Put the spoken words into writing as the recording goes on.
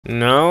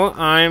No,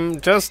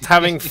 I'm just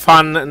having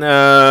fun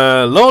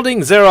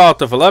loading 0 out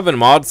of 11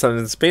 mods, and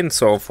it's been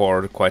so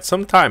for quite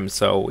some time,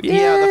 so yay!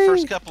 Yeah, the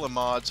first couple of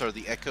mods are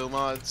the Echo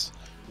mods.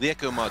 The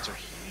Echo mods are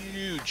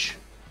huge.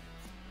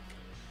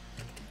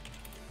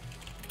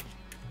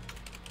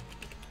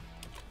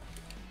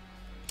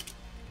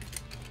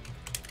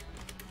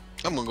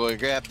 I'm gonna go and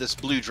grab this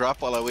blue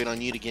drop while I wait on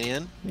you to get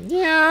in.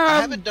 Yeah. I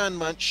haven't done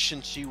much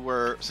since you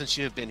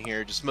have been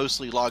here, just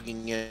mostly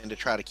logging in to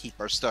try to keep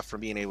our stuff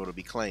from being able to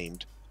be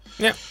claimed.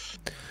 Yeah.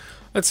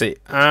 Let's see.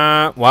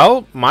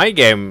 Well, my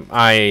game,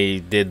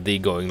 I did the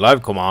going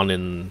live command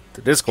in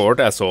the Discord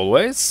as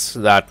always.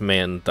 That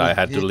meant I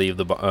had to leave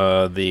the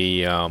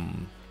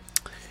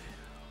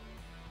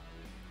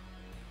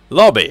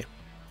lobby.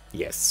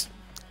 Yes.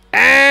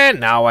 And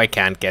now I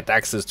can't get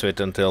access to it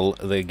until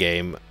the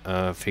game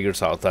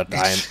figures out that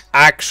I'm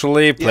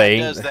actually playing.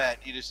 Yeah, it does that.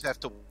 You just have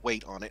to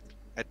wait on it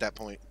at that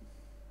point.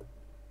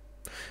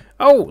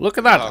 Oh, look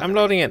at that. I'm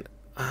loading it.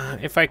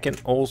 If I can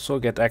also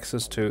get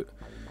access to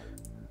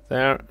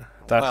there.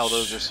 Wow,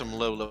 those are some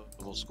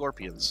low-level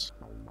scorpions.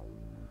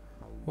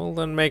 Well,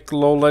 then make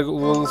low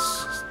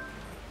levels.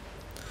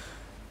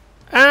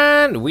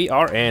 And we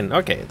are in.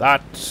 Okay,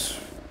 that...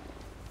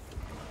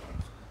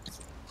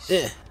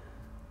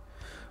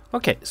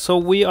 Okay, so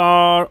we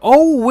are...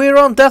 Oh, we're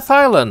on Death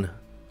Island!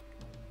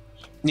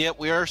 Yep,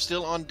 we are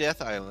still on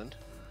Death Island.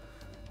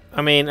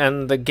 I mean,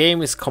 and the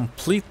game is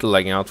completely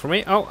lagging out for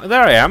me. Oh,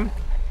 there I am.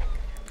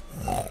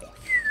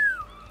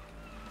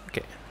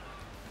 Okay.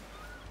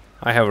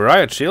 I have a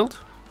riot shield.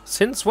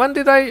 Since when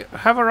did I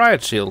have a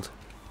riot shield?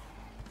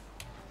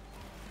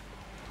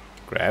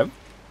 Grab.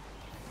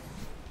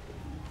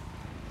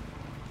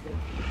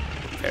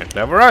 Apparently I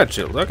have a riot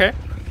shield, okay.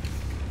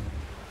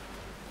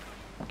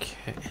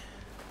 Okay.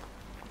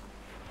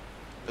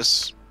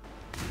 This.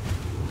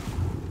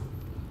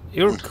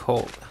 You're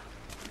cold.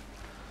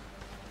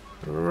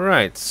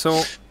 Right,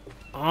 so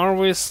are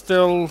we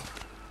still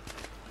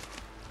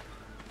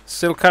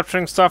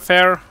capturing stuff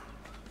here?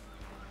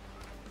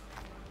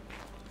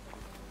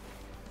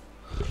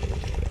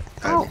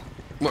 Oh.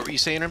 What were you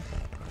saying, him?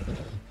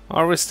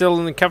 Are we still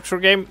in the capture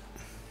game?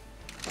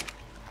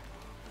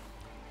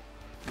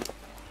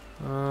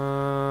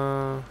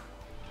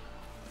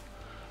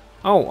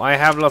 Oh, I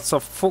have lots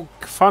of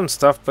fun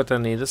stuff, but I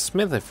need a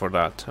smithy for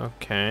that.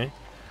 Okay.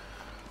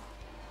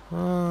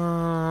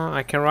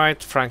 I can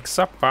ride Frank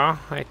Zappa.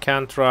 I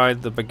can't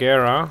ride the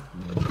Bagheera.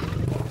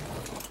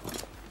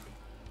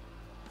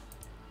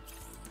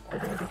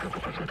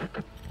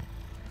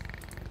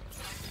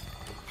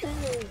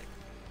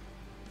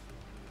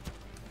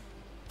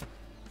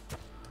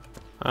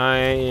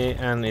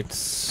 And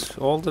it's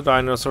all the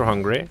dinos are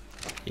hungry.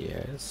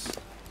 Yes.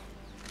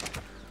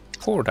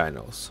 4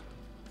 dinos.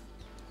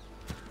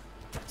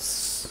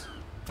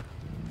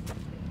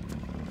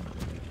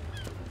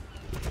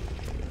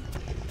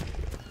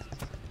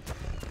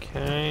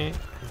 Okay,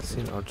 it's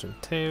in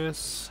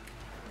Argentavis.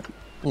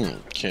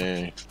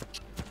 Okay.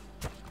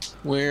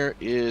 Where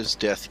is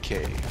Death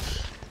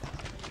Cave?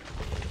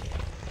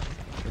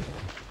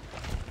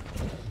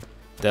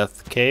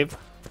 Death Cave.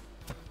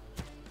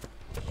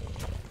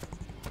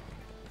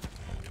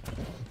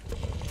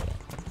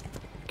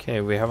 Okay,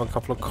 we have a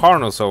couple of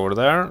Carnos over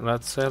there.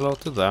 Let's say hello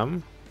to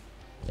them.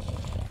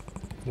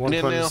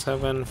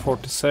 127,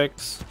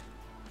 46.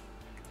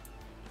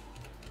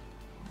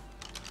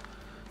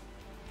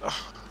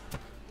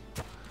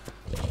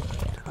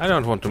 I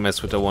don't want to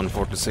mess with the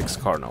 146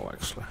 Carno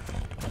actually.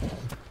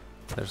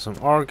 There's some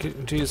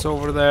RGs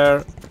over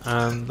there,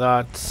 and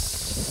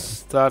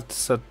that's a...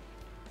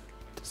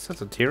 Is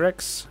that a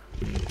T-Rex?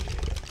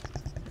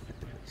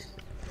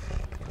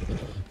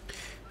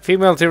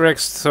 Female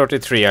T-Rex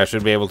 33, I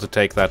should be able to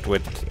take that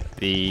with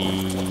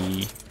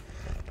the...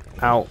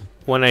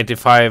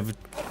 185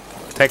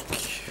 Tech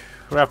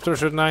Raptor,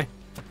 shouldn't I?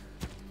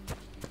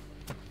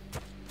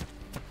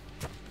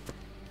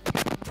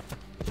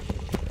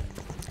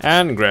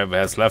 And Grev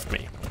has left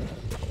me.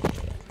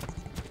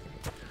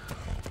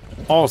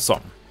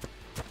 Awesome.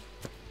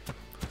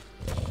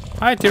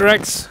 Hi,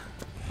 T-Rex.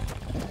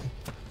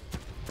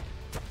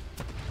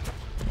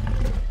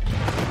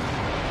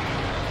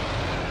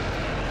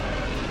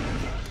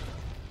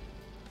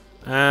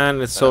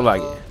 And it's so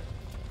laggy.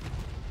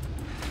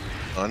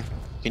 On.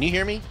 Can you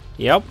hear me?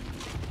 Yep.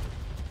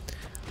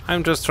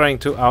 I'm just trying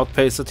to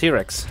outpace the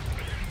T-Rex.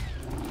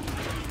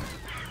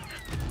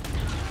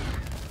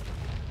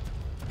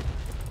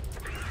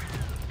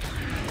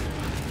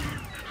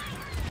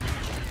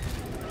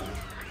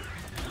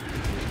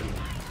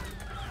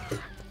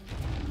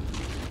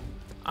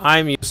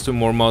 I'm used to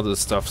more model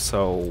stuff,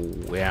 so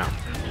yeah.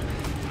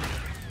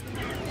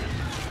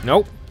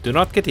 Nope, do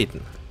not get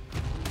eaten.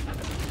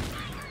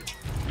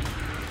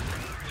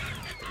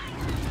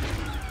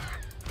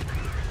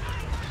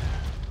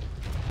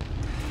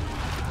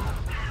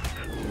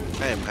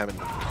 I am having...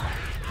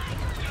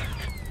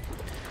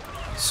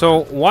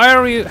 So, why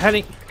are you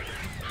heading...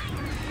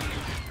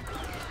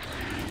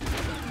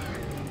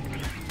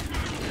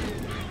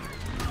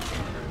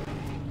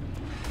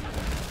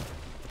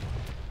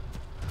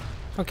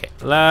 Okay,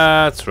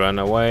 let's run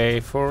away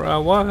for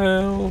a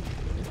while.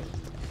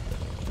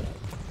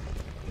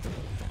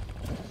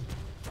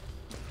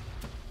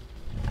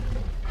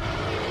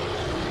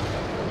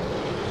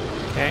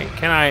 Okay,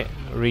 can I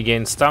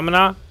regain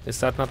stamina? Is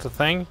that not a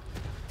thing?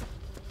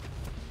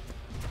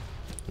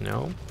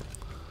 No.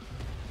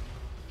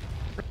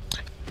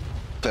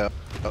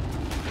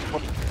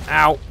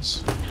 Ow!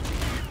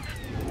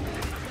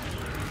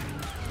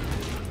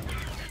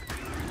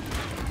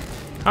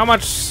 How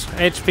much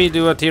HP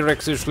do a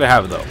T-Rex usually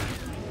have, though?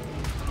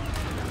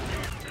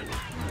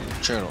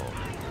 Channel.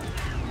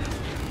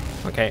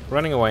 Okay,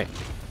 running away.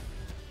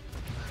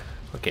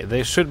 Okay,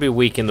 they should be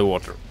weak in the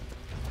water.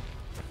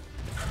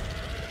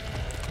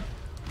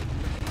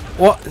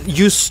 What?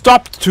 You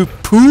stopped to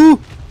poo?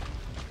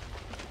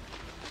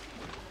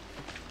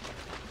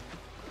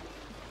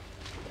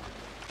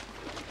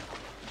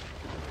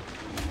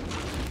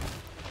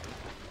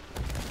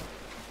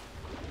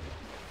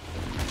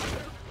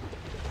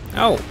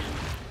 Oh,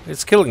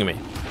 it's killing me.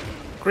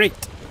 Great.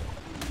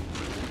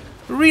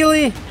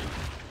 Really?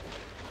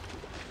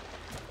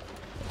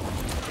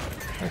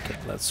 Okay,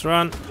 let's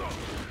run.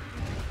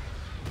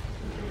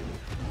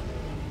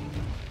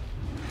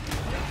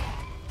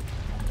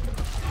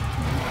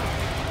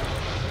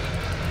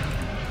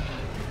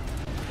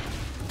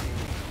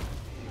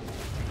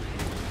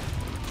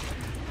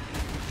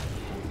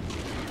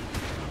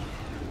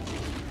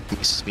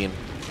 He's being.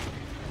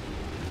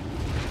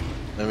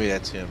 Maybe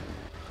that's him.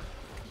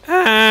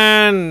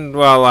 And,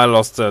 well, I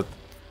lost it.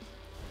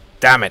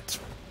 Damn it.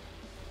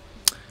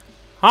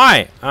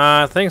 Hi,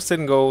 things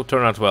didn't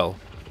turn out well.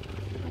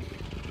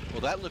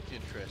 Well, that looked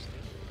interesting.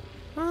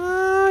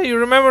 You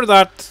remember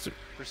that?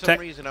 For some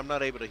reason, I'm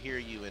not able to hear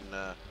you in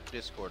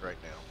Discord right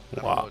now. I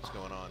don't know what's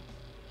going on.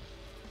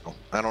 Oh,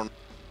 I don't.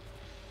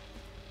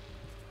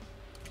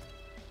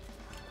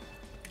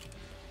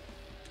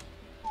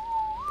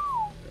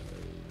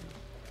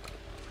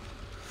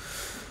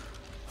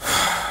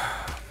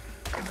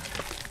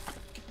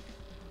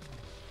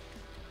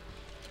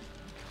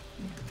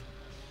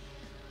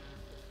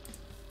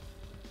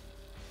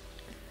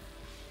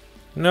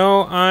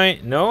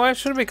 No, I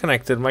should be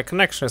connected. My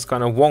connection is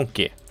kind of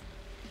wonky.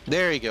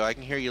 There you go. I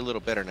can hear you a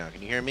little better now.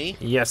 Can you hear me?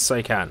 Yes,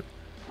 I can.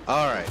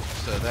 All right,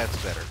 so that's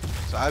better.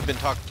 So I've been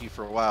talking to you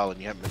for a while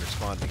and you haven't been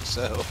responding.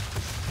 So.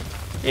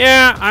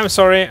 Yeah, I'm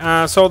sorry.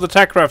 So the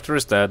tech raptor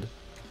is dead.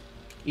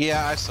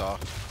 Yeah, I saw.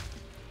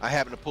 I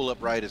happened to pull up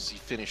right as he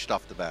finished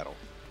off the battle.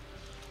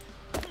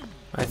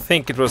 I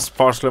think it was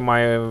partially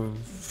my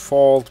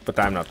fault, but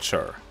I'm not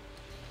sure.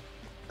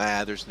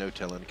 There's no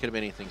telling. It could have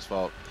been anything's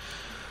fault.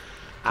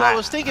 Well, I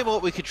was thinking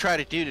what we could try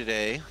to do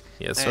today.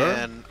 Yes, sir.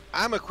 And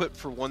I'm equipped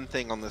for one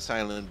thing on this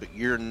island, but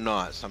you're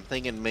not. So I'm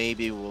thinking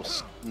maybe we'll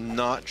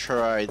not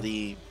try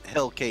the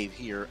Hell Cave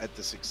here at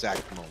this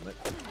exact moment.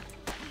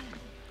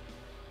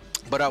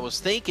 But I was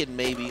thinking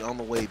maybe on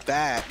the way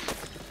back,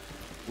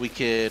 we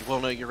could... Well,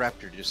 no, your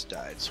raptor just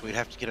died. So we'd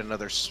have to get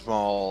another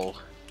small...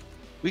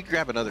 We could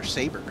grab another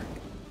saber.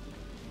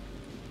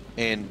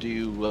 And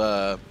do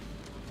the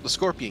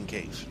Scorpion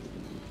Cave.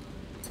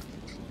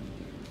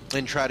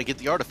 And try to get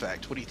the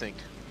artifact. What do you think?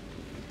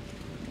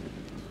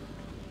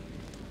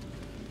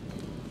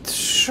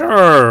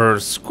 Sure,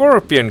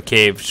 Scorpion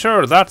Cave.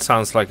 Sure, that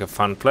sounds like a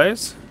fun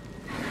place.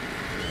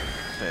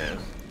 Okay.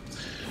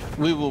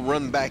 We will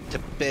run back to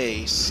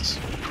base.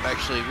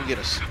 Actually,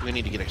 we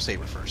need to get a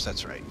saber first.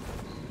 That's right.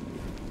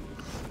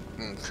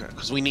 Okay.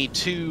 Because we need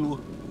two.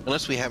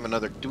 Unless we have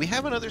another. Do we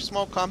have another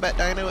small combat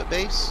dino at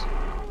base?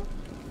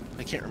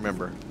 I can't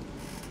remember.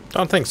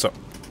 Don't think so.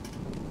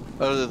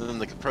 Other than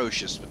the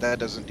Caprocious, but that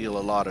doesn't deal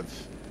a lot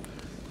of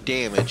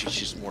damage. It's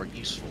just more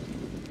useful.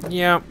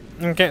 Yeah.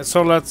 Okay.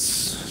 So let's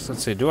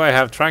see. Do I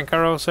have trank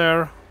arrows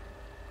here?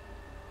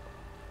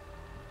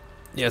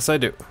 Yes, I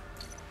do.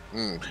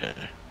 Okay.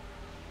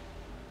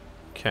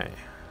 Okay.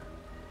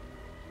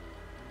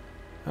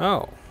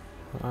 Oh.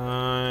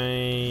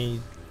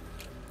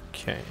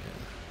 Okay.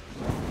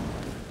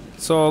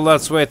 So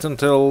let's wait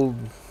until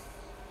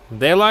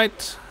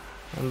daylight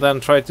and then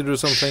try to do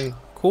something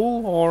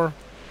cool, or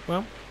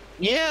well.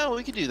 Yeah,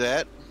 we could do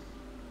that.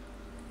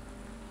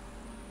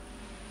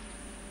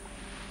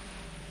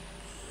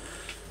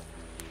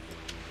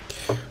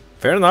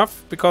 Fair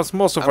enough, because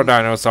most of our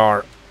dinos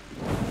are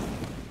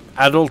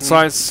adult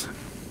size.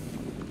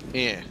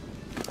 Yeah.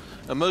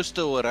 Most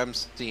of what I'm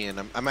seeing,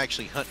 I'm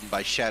actually hunting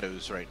by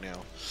shadows right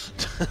now.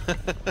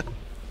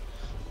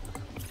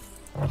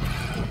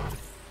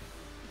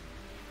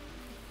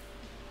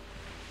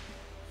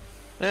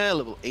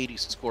 Level 80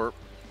 Scorp.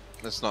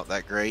 That's not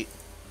that great.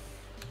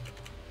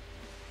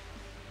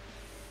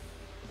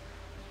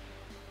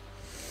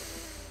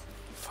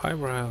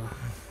 Fiber.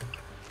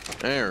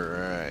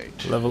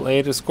 Alright. Level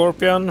 80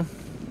 Scorpion.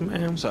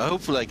 Man. So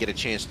hopefully I get a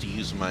chance to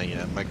use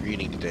my my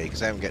greeting today,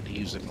 because I haven't got to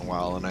use it in a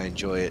while, and I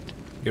enjoy it.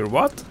 Your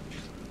what?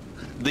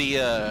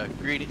 The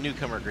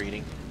newcomer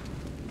greeting.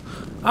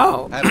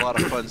 Oh. I had a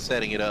lot of fun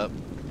setting it up.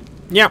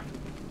 Yeah.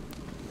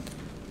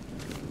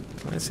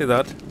 I see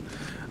that.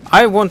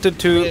 I wanted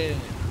to...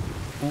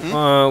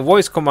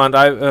 voice command.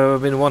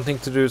 I've been wanting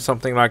to do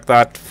something like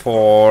that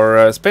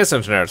for space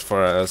engineers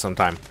for some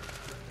time.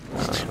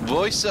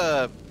 Voice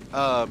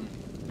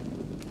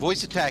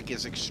attack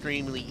is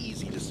extremely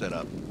easy to set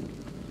up.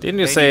 Didn't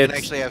you and say you it? can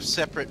actually have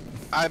separate.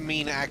 I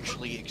mean,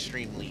 actually,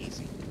 extremely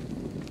easy.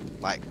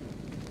 Like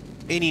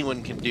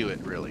anyone can do it,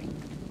 really.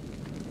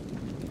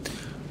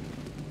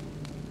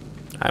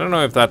 I don't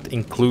know if that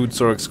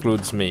includes or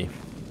excludes me.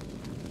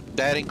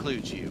 That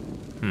includes you.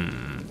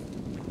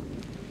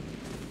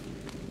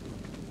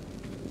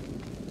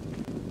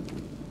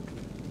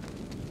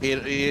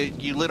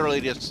 You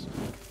literally just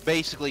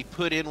basically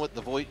put in what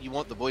you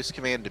want the voice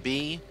command to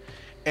be,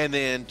 and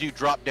then do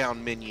drop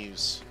down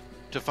menus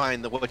to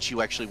find what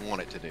you actually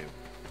want it to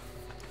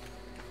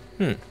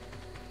do.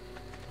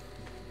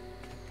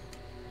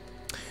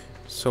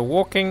 So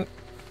walking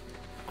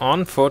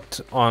on foot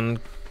on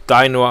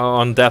Dino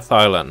on Death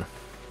Island.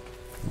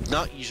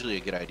 Not usually a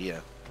good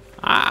idea.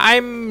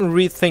 I'm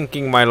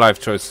rethinking my life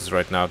choices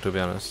right now, to be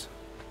honest.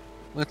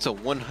 That's a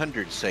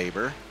 100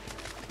 saber.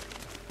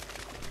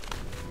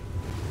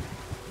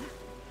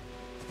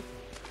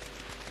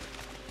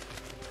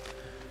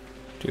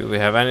 Do we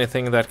have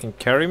anything that can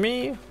carry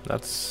me?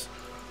 That's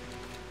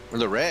Or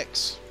the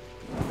Rex.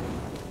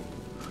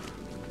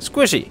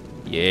 squishy.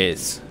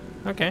 Yes.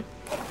 Okay.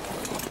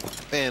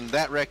 And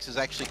that Rex is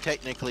actually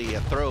technically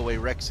a throwaway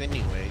Rex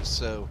anyway,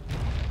 so...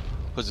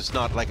 Because it's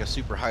not like a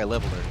super high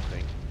level or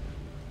anything.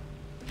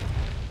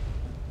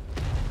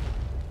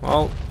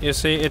 Well, you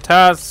see, it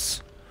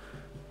has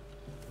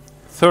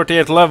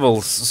 38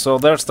 levels, so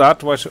there's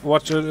that.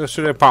 What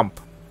should I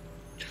pump?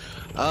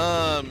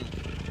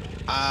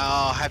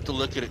 I'll have to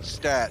look at its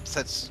stats.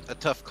 That's a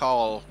tough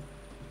call.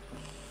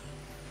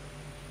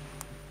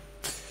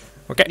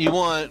 Okay. You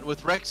want,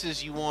 with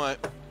Rexes, you want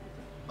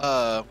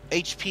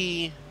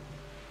HP,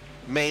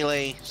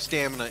 melee,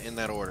 stamina in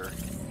that order,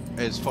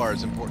 as far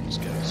as importance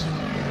goes.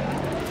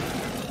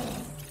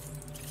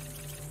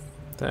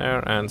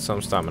 There, and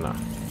some stamina.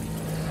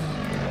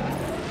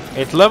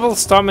 It levels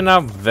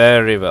stamina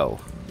very well.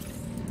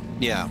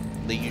 Yeah,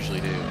 they usually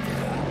do.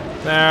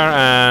 There,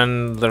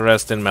 and the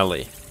rest in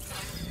melee.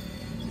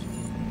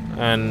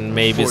 And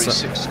maybe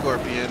 46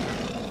 Scorpion.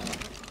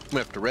 I'm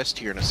gonna have to rest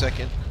here in a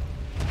second.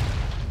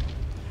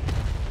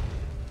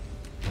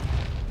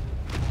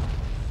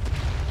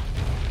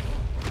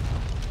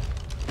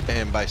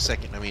 And by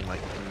second, I mean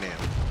like now.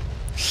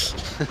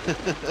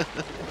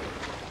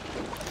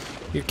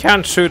 You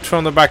can't shoot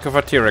from the back of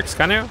a T-Rex,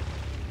 can you?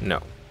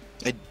 No.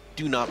 I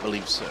do not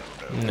believe so.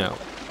 No. No.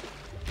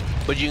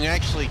 But you can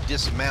actually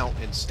dismount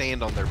and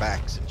stand on their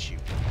backs and shoot.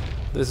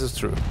 This is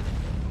true.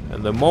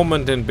 And the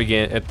moment it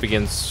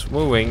begins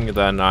moving,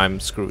 then I'm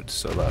screwed,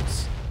 so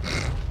that's...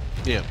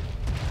 Yeah.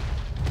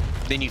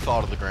 Then you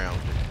fall to the ground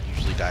and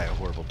usually die a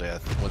horrible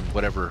death when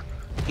whatever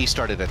he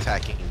started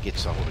attacking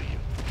gets a hold of you.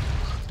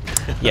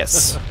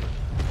 Yes.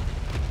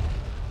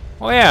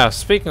 Oh yeah,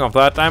 speaking of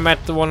that, I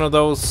met one of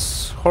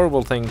those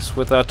horrible things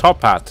with a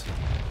top hat.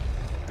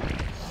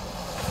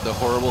 The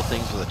horrible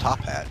things with a top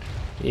hat.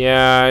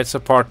 Yeah, it's a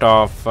part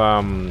of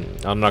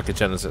Unlucky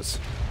Genesis.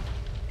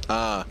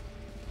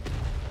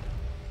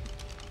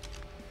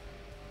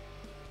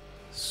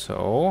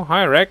 So,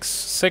 hi Rex,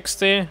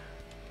 60.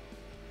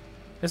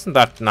 Isn't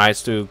that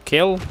nice to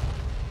kill?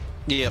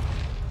 Yep.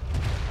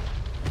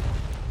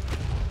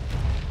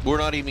 We're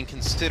not even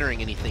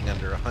considering anything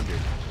under 100.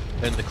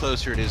 And the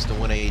closer it is to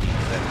 180,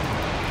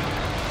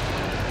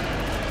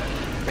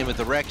 and with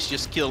the Rex,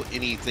 just kill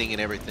anything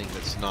and everything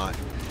that's not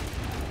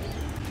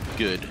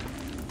good.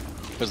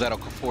 Because that'll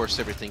force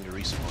everything to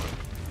respawn.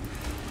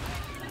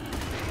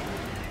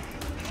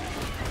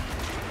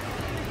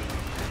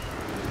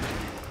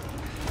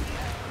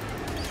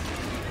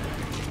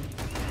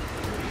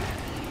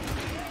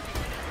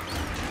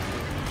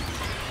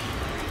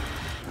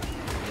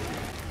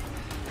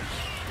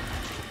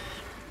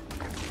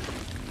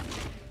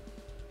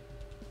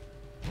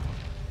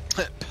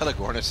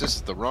 Pelagornis, this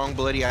is the wrong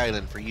bloody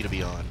island for you to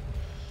be on.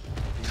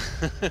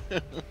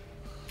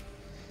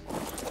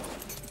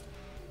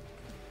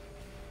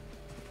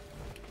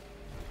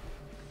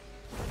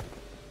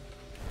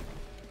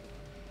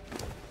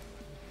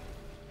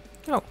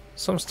 Oh,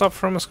 some stuff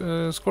from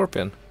a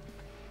scorpion.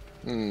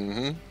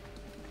 Mm-hmm.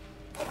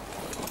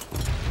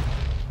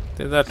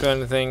 Did that do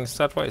anything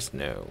stat-wise?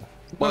 No.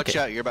 Watch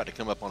out, you're about to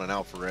come up on an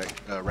alpha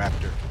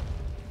raptor.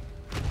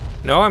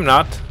 No, I'm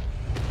not.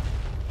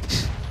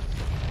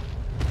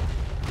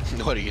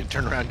 What, are you gonna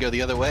turn around and go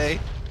the other way?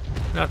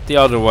 Not the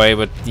other way,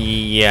 but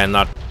yeah,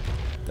 not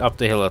up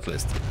the hill at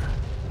least.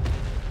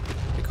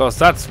 Because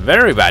that's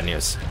very bad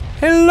news.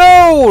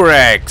 Hello,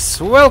 Rex!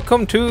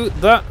 Welcome to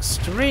the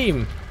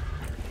stream.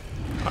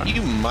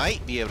 You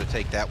might be able to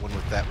take that one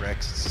with that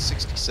Rex. It's a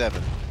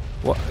 67.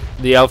 What?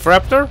 The Elf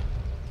Raptor?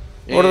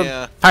 Or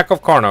Yeah, the pack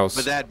of Carnos?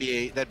 but that'd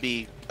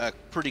be a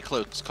pretty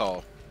close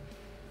call.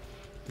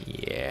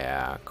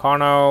 Yeah,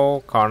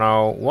 Carno,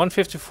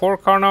 154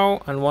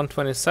 Carno and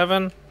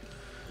 127.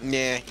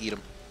 Nah, eat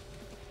them.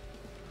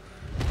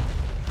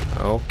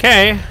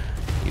 Okay,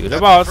 You the I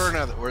boss. prefer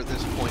now that we're at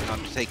this point not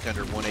to take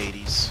under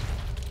 180s.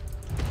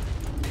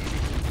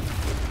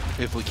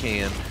 If we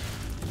can.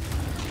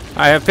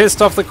 I have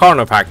pissed off the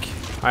Carno pack.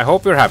 I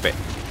hope you're happy.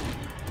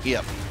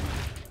 Yep.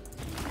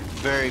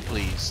 Very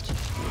pleased.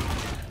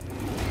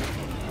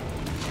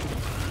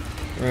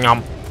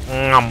 Nom,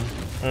 nom,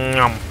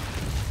 nom.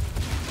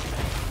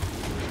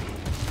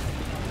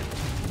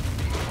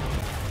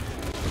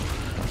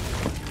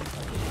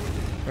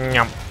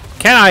 Nom.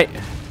 Can I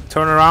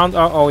turn around?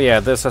 Oh yeah,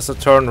 this has a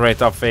turn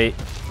rate of a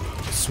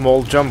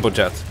small jumbo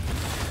jet.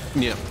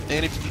 Yeah.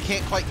 And if you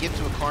can't quite get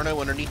to a Carno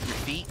underneath your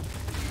feet,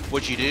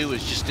 what you do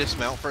is just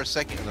dismount for a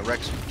second and the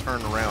Rex will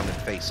turn around and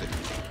face it.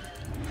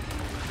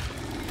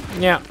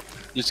 Yeah.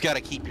 You just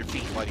gotta keep your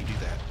feet while you do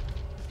that.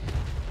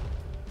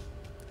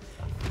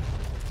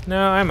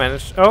 No, I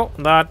managed. Oh,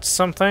 that's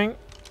something.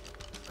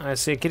 I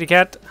see a kitty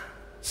cat.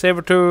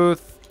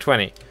 Sabertooth,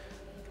 20.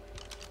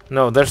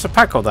 No, there's a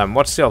pack of them.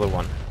 What's the other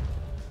one?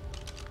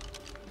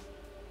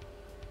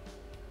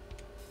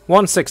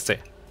 160.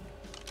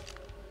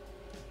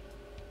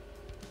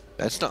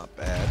 That's not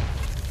bad.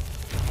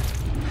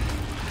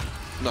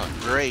 Not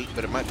great,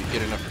 but it might be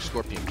good enough for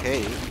Scorpion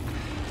Cave.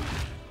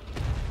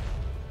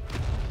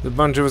 The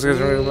bungee was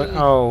getting rid of it.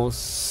 Oh,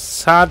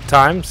 sad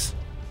times.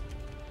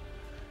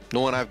 The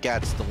one I've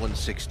got is the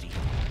 160. Okay,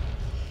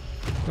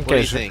 What do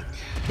you sure. think?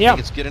 Yeah. Think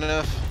it's good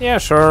enough? Yeah,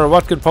 sure.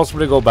 What could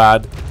possibly go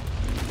bad?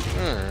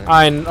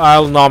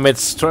 I'll nom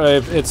its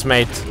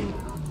mate.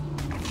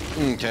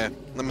 Okay.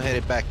 I'm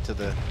headed back to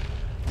the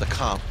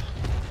comp.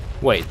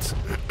 Wait.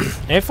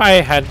 If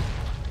I had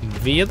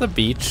via the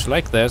beach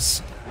like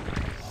this.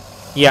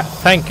 Yeah,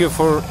 thank you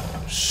for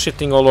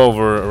shitting all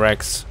over,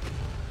 Rex.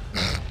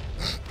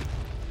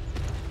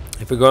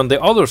 If we go on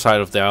the other side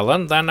of the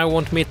island, then I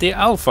won't meet the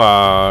Alpha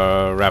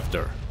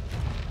Raptor.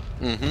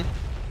 Mm-hmm.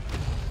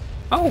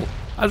 Oh,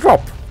 a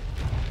drop.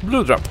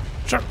 Blue drop.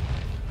 Sure.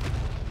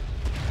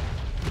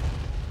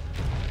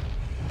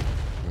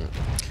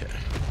 Okay.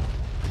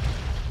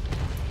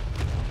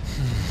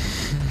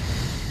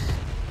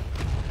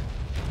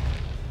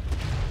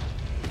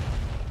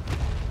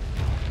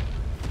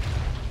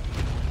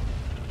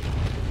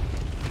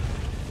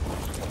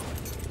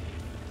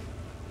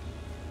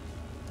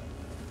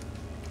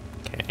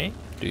 Okay.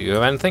 Do you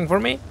have anything for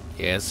me?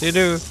 Yes, you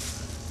do.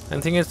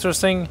 Anything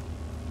interesting?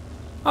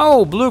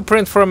 Oh,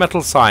 blueprint for a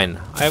metal sign.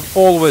 I've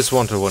always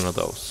wanted one of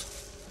those.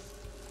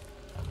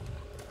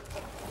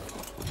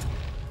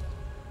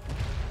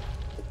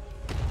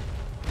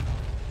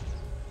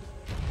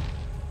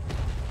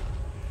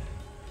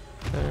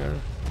 There.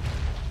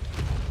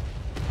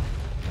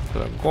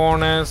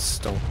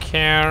 Gornis, don't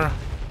care.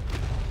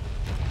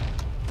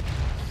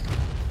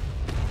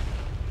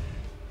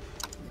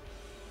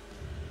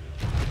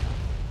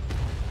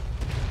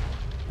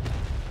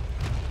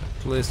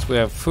 At least we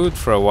have food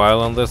for a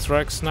while on this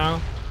Rex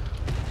now.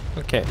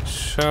 Okay,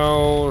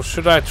 so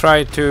should I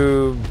try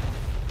to...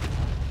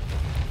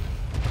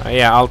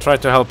 yeah, I'll try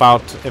to help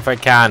out if I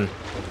can,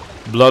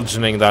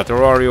 bludgeoning that,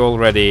 or are you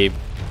already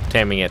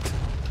taming it?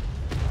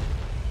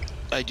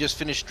 I just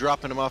finished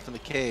dropping them off in the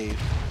cave.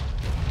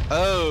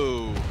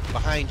 Oh,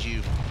 behind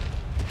you.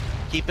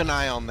 Keep an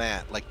eye on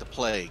that, like the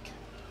plague.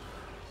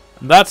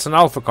 That's an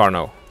Alpha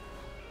Carno.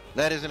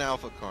 That is an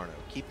Alpha Carno.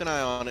 Keep an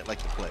eye on it like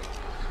the plague.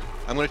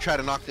 I'm going to try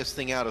to knock this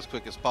thing out as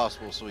quick as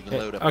possible so we can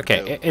load up.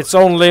 Okay, it's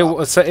only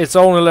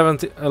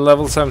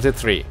level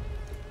 73.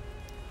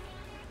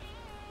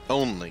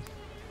 Only.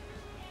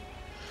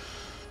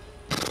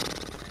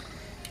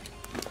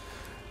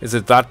 Is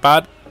it that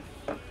bad?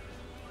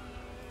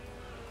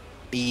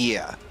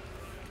 Yeah.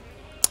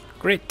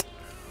 Great.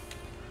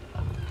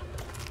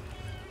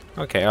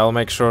 Okay, I'll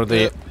make sure the...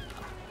 Yep.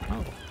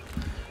 Oh.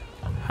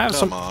 Have Come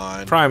some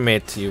on.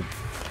 primate, you...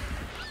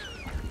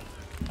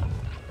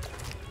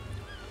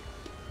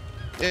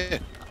 Yeah.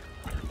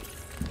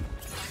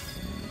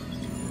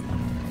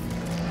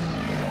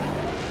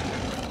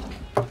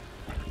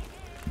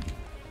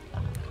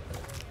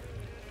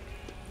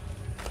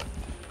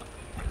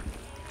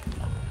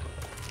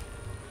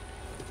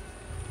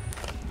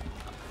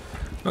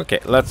 Okay,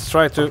 let's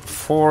try to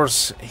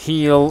force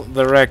heal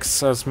the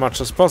Rex as much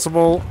as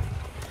possible.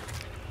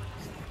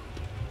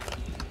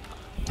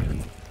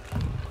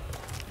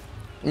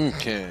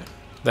 Okay.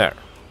 There.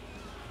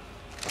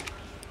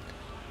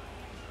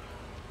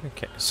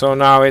 Okay, so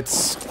now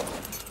it's...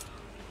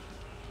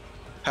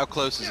 How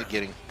close is it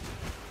getting?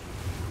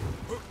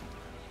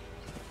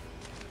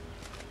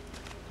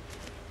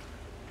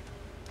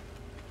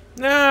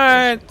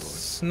 Nah,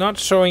 it's not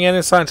showing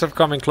any signs of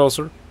coming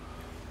closer.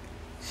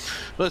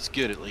 That's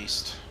good at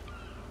least.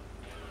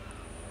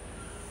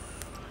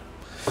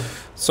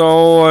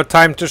 So,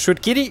 time to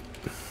shoot Kitty.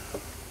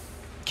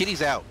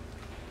 Kitty's out.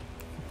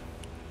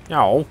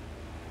 Oh.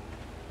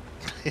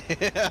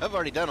 I've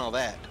already done all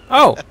that.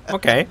 Oh,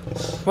 okay.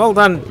 Well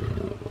then,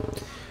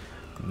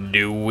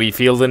 do we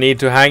feel the need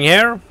to hang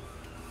here?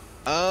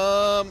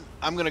 I'm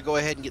gonna go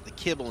ahead and get the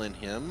kibble in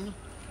him,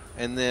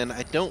 and then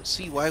I don't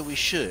see why we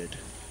should.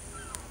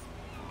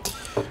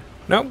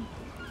 No.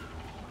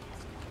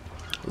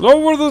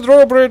 Lower the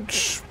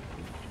drawbridge!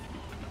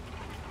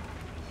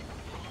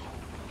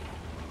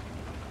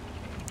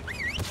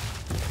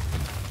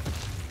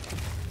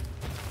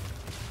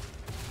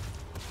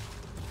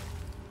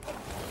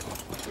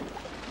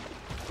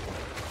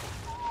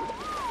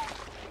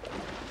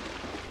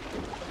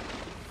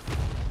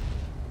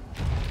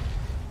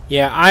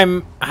 Yeah,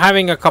 I'm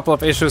having a couple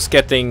of issues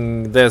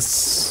getting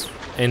this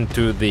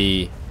into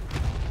the...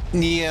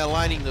 Yeah,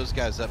 lining those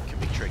guys up can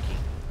be tricky.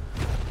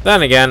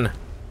 Then again,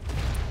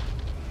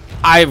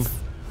 I've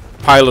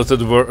piloted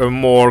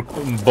more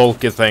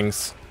bulky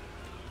things.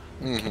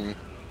 Mm-hmm.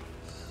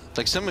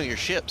 Like some of your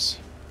ships.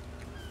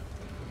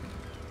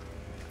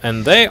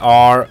 And they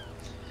are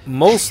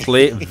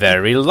mostly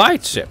very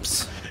light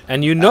ships.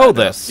 And you know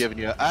this.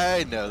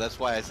 I know, that's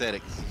why I said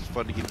it. 'Cause it's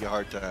fun to give you a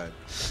hard time.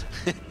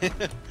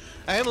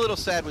 I am a little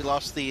sad we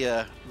lost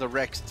the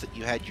Rex that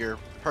you had your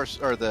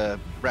or the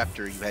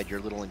Raptor you had your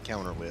little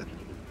encounter with.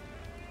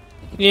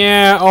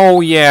 Yeah,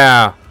 oh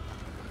yeah.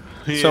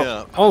 So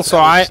Yeah, also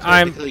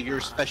I'm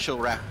your special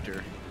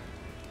Raptor.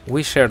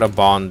 we shared a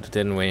bond,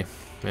 didn't we?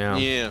 Yeah.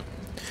 Yeah.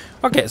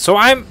 Okay, so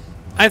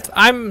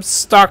I'm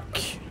stuck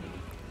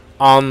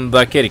on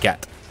the kitty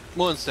cat.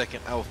 1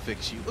 second, I'll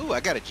fix you. Ooh, I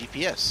got a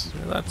GPS.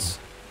 That's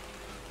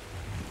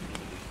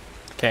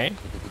okay.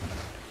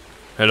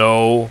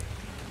 Hello.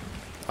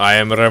 I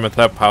am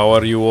Remetep. How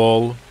are you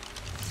all?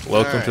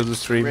 Welcome to the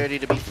stream. Ready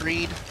to be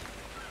freed?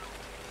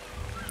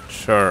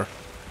 Sure.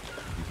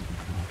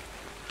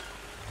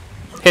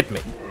 Hit me.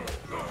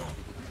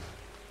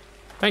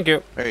 Thank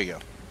you. There you go.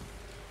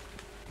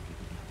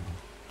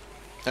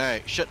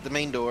 Alright, shut the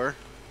main door.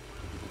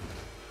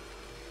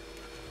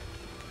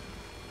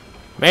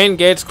 Main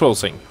gates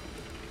closing.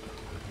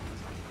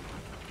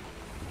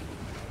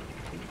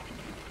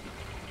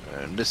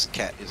 And this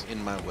cat is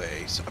in my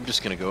way, so I'm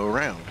just gonna go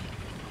around.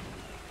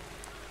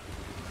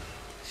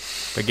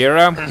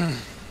 Bagheera.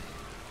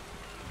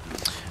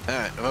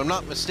 Alright, if I'm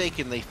not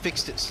mistaken, they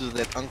fixed it so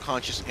that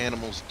unconscious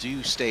animals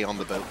do stay on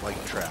the boat while you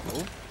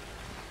travel.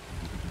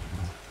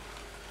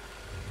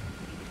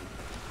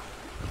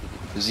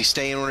 Is he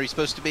staying where he's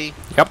supposed to be?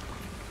 Yep.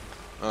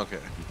 Okay.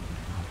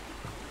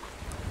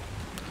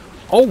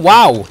 Oh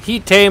wow, he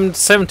tamed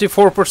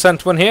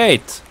 74% when he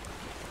ate.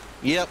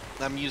 Yep,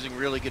 I'm using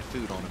really good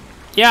food on him.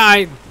 Yeah,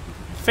 I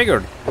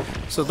figured.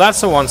 So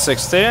that's a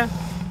 160.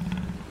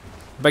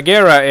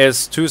 Bagheera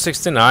is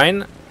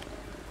 269.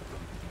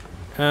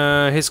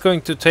 He's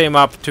going to tame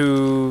up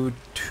to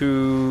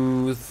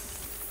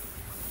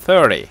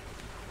 230.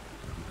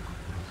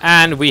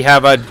 And we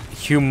have a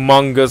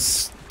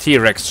humongous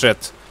T-Rex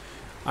shit.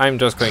 I'm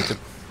just going to...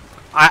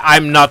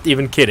 I'm not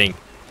even kidding.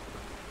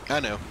 I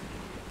know.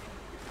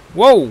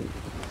 Whoa!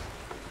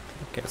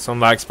 Okay, some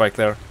lag spike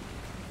there.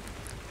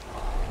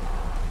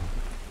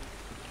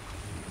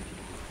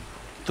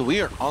 So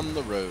we are on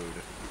the road.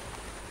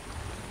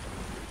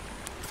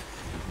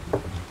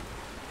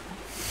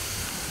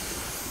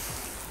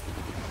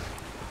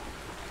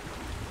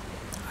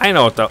 I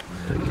know what the...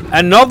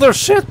 Another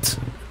shit?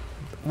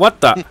 What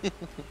the...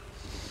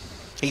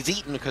 He's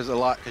eating because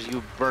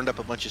you burned up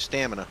a bunch of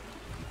stamina.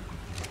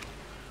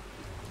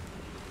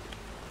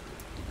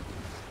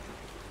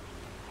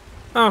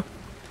 Oh.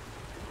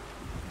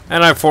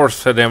 And I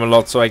force fed him a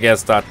lot, so I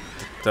guess that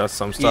does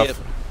some stuff. Yep.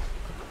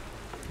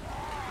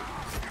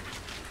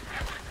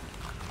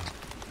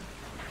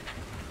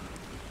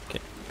 Okay.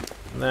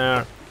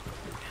 There.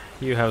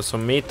 You have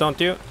some meat,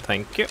 don't you?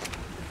 Thank you.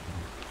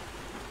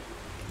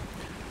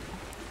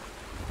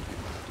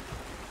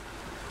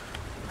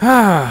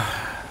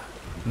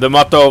 The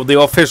motto,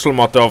 the official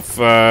motto of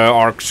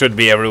Ark should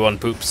be everyone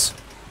poops.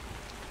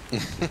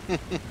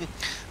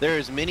 There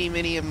is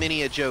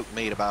many a joke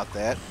made about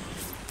that.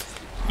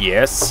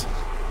 Yes.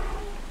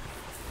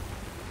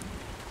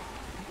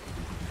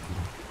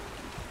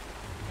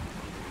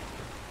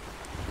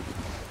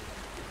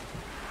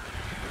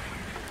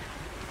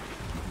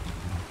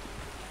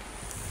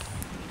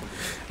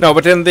 No,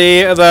 but in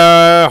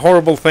the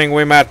horrible thing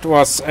we met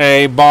was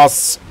a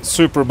boss,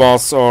 super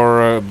boss,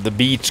 or the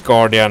beach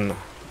guardian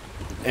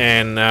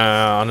in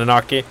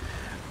Anunnaki,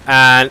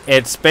 and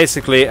it's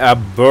basically a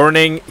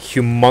burning,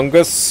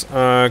 humongous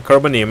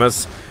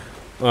Carbonemus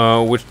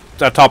with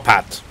a top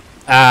hat,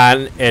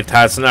 and it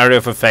has an area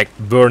of effect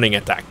burning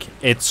attack.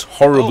 It's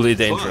horribly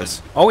dangerous.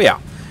 Fun. Oh yeah.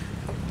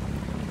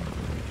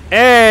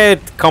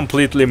 It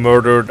completely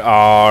murdered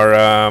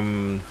our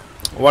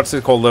what's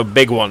it called? The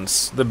big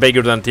ones, the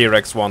bigger than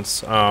T-Rex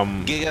ones.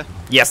 Giga?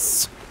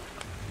 Yes.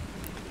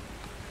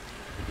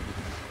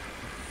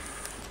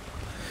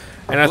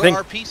 And What I think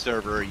RP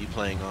server are you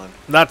playing on?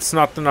 that's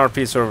not an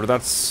RP server.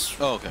 That's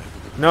Oh, okay.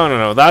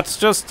 no. That's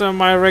just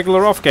my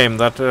regular off game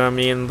that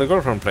me and the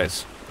girlfriend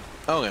plays.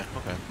 Okay,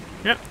 okay.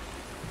 Yeah.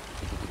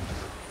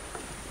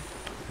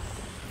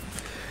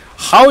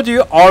 How do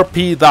you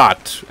RP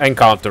that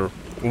encounter?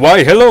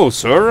 Why, hello,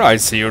 sir. I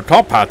see your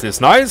top hat is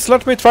nice.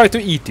 Let me try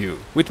to eat you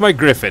with my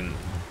griffin,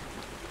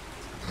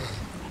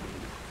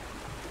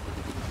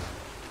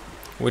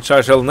 which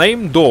I shall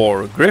name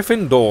Door.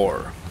 Griffin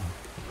Door.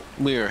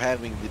 We are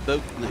having the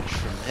boat glitch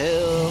from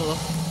hell,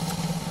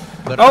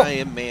 but Oh. I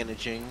am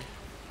managing.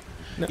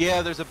 No.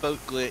 Yeah, there's a boat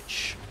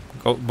glitch.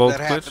 Boat That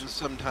glitch? happens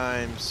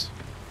sometimes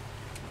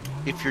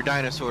if your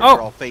dinosaurs Oh.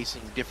 are all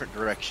facing different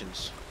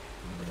directions.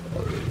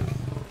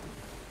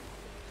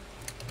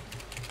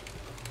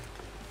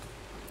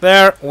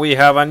 There, we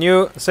have a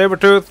new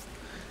Sabertooth.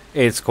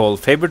 It's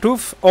called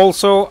Fabertooth.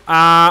 Also,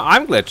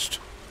 I'm glitched.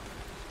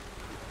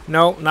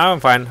 No, now I'm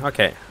fine.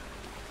 Okay.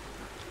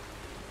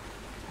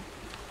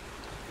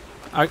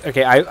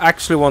 Okay, I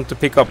actually want to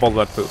pick up all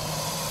that poo.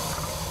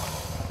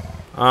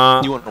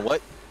 You want to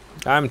what?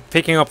 I'm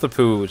picking up the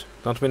poo.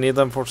 Don't we need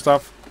them for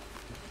stuff?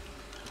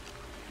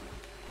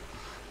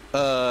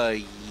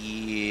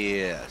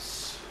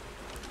 Yes.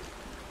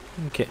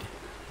 Okay.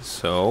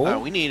 So...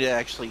 We need to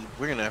actually,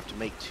 we're going to have to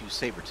make 2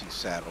 Sabertooth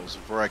saddles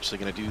if we're actually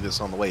going to do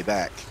this on the way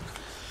back.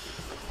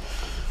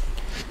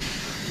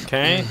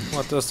 Okay,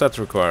 what does that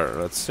require?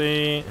 Let's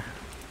see.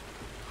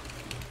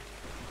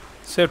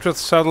 Sabertooth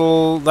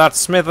saddle, that's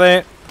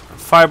smithy.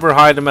 Fiber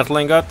hide and metal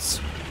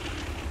ingots.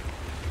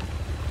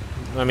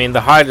 I mean,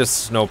 the hide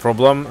is no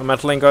problem.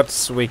 Metal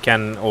ingots, we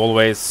can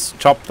always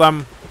chop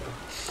them.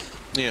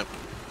 Yeah.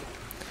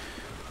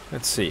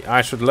 Let's see,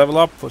 I should level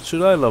up. What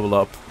should I level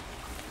up?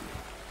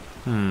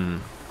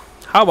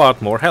 How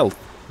about more health?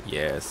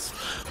 Yes.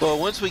 Well,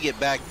 once we get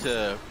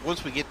to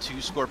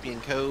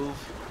Scorpion Cove,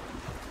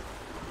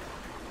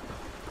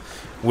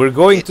 We're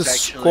going to it's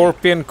actually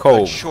Scorpion a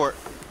Cove. short,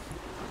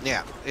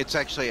 yeah, it's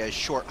actually a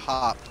short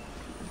hop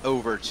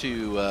over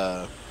to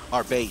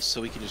our base,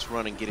 so we can just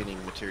run and get any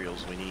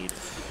materials we need.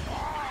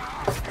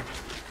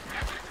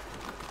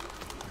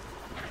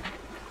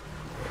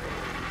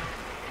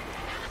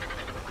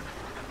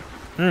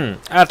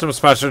 Atom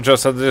Smasher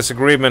just had a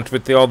disagreement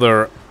with the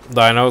other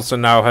dinos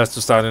and now has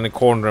to stand in a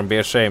corner and be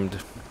ashamed.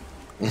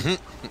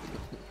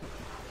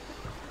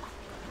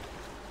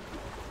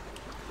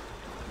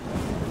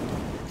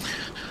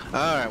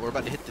 Alright, we're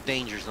about to hit the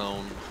danger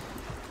zone.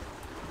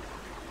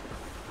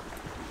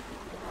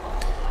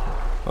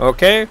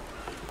 Okay,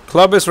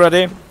 club is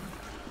ready.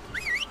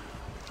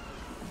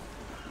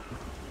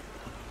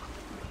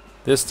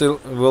 This still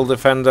will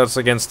defend us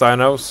against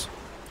dinos.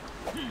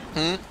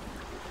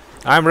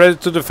 I'm ready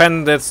to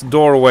defend its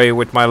doorway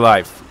with my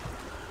life.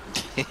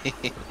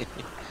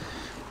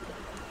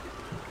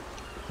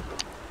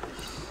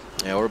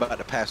 Yeah, we're about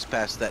to pass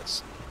past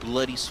that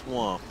bloody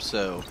swamp,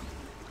 so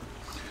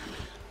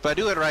if I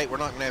do it right, we're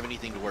not going to have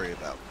anything to worry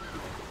about.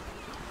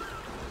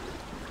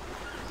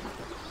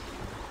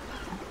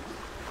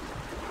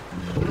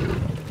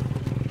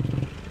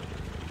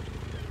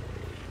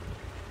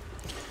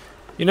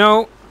 You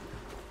know,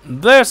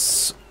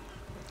 this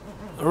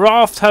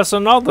raft has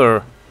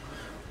another.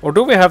 Or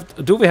do we have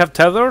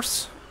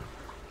tethers?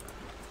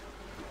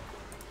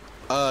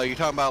 You're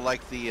talking about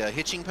like the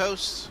hitching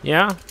posts?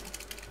 Yeah.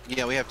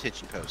 Yeah, we have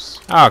hitching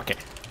posts. Okay.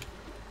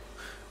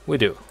 We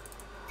do.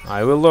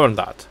 I will learn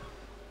that.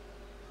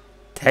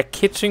 Tech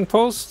hitching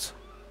post?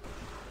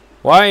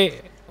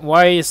 Why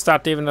is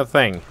that even a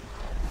thing?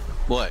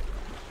 What?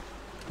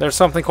 There's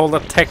something called a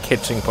tech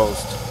hitching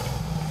post.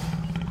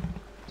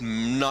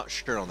 Not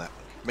sure on that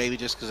one. Maybe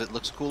just because it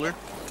looks cooler.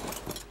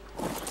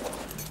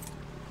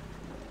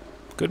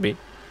 Could be.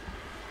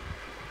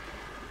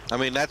 I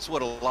mean, that's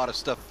what a lot of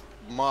stuff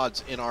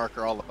mods in Ark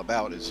are all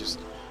about. Is just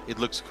it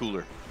looks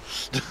cooler.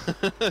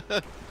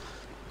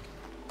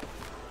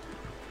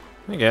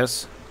 I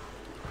guess.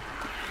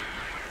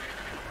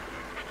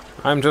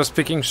 I'm just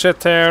picking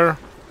shit here.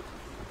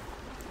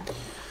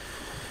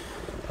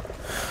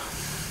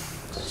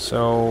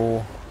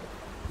 So...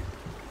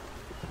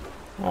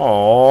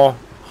 Oh,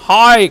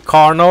 hi,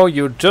 Carno.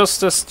 You're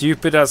just as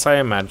stupid as I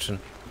imagine.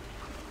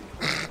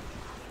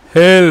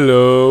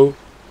 Hello.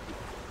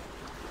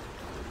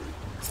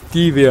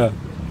 Stevia.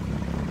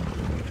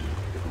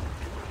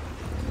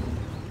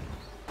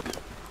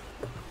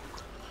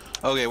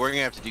 Okay, we're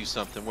gonna have to do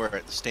something. We're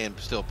at the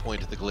standstill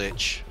point of the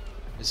glitch.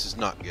 This is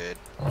not good.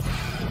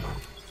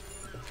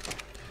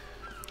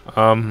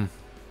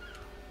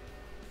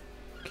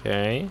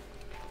 Okay.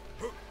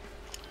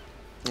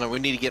 We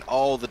need to get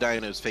all the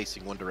dinos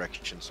facing one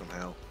direction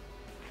somehow.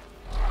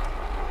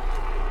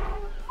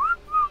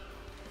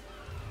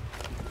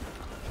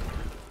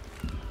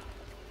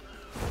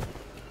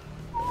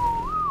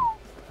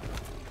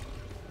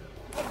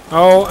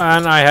 Oh,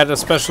 and I had a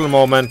special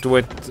moment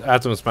with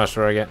Atom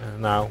Smasher again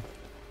now.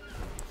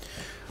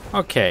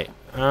 Okay.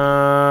 We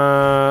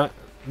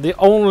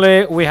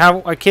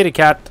have a kitty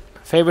cat,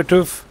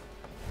 Fabertooth.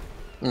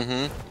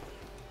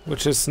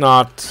 Which is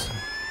not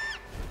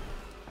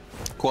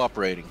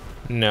cooperating.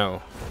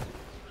 No.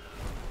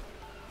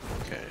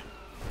 Okay.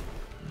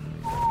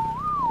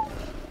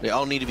 They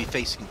all need to be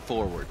facing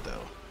forward,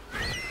 though.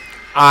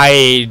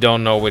 I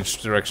don't know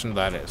which direction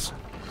that is.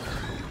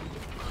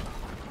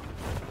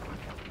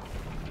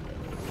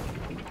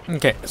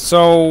 Okay,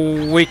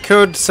 so we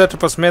could set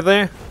up a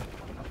smithy.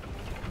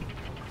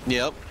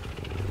 Yep.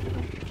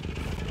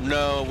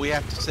 No, we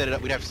have to set it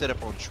up. We'd have to set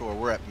up on shore.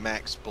 We're at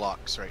max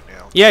blocks right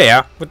now.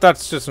 Yeah, but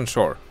that's just on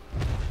shore.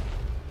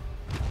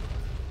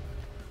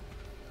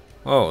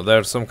 Oh,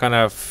 there's some kind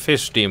of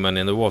fish demon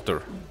in the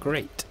water.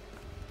 Great.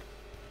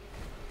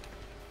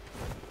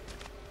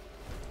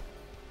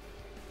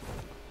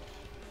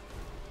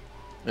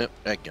 Yep,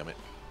 dadgummit.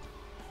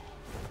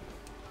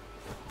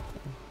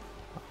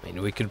 I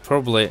mean, we could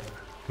probably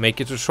make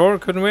it to shore,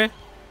 couldn't we?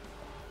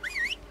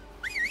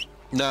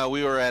 No,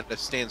 we were at a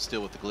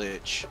standstill with the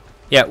glitch.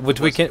 Yeah, but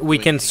we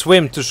can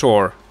swim to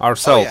shore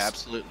ourselves. Oh yeah,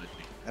 absolutely,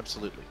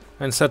 absolutely.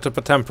 And set up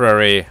a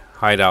temporary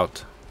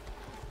hideout.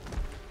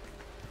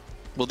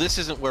 Well, this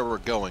isn't where we're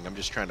going. I'm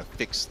just trying to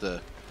fix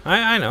the.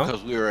 I know.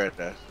 Because we were at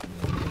a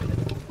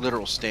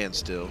literal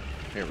standstill.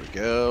 Here we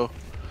go.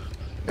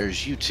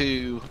 There's you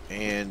two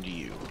and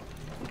you.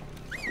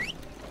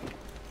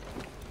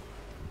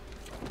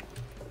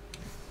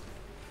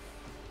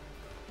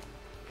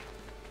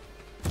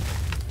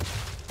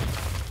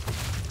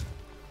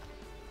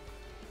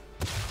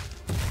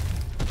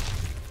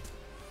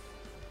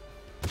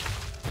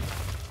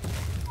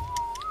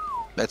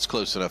 That's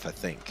close enough, I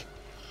think.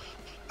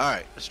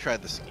 Alright, let's try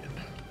this again.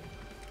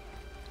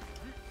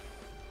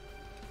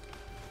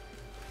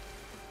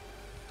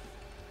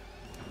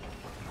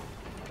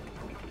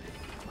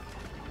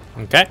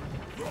 Okay.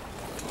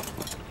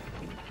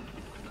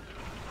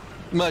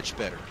 Much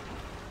better.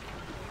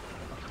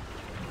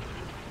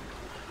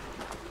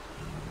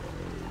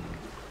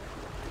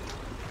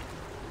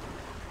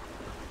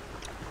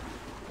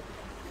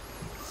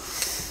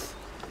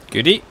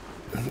 Goody.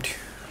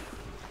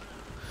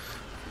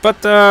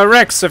 But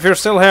Rex, if you're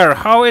still here,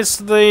 how is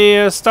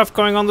the stuff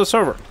going on the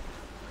server?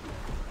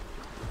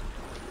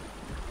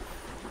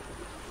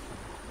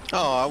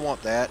 Oh, I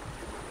want that.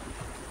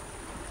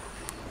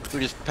 We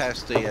just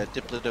passed a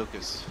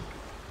Diplodocus.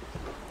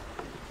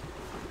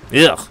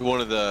 Yeah. One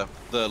of the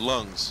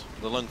lungs,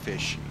 the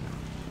lungfish.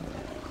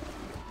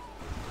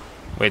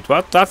 Wait,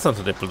 what? That's not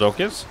a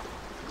Diplodocus.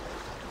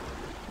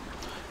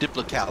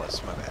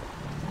 Diplocalus, my bad.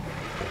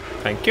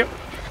 Thank you.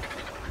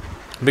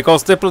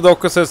 Because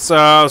Diplodocus is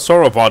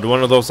sauropod,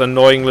 one of those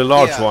annoyingly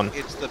large yeah, one.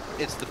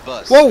 It's the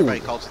bus. Whoa! Everybody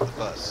calls it the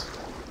bus.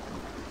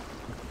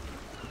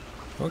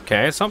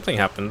 Okay, something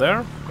happened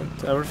there.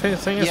 But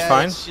everything is yeah,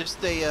 fine. it's just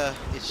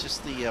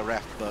the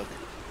raft bug.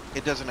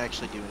 It doesn't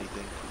actually do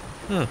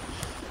anything.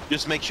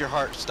 Just makes your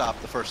heart stop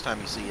the first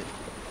time you see it.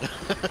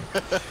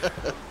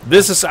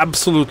 This is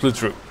absolutely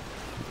true.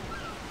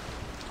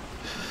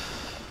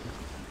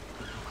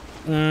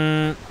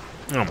 No,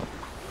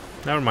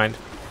 never mind.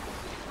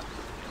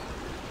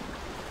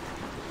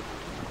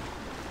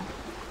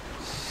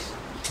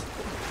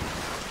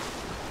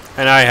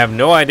 And I have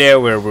no idea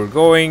where we're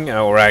going,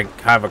 or I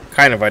have a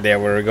kind of idea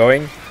where we're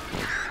going.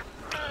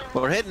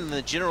 Well, we're heading in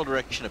the general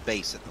direction of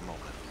base at the moment.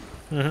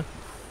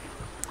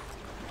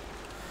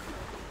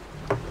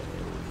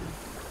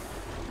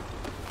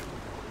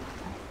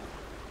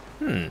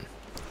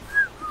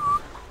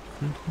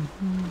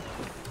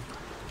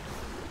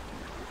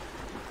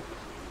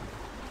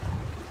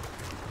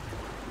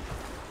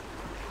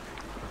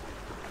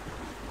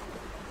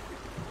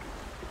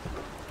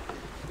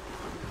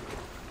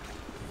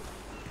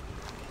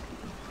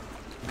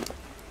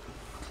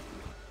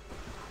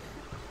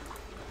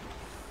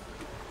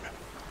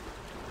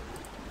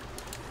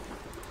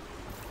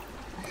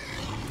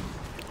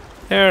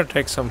 There,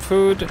 take some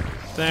food.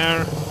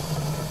 There.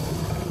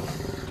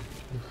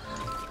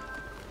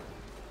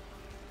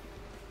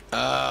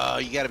 Oh,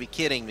 you gotta be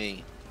kidding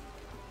me.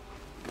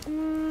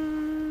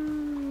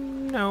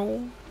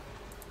 No.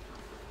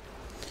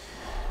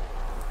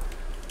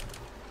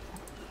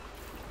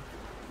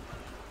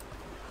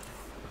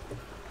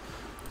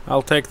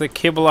 I'll take the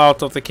kibble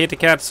out of the kitty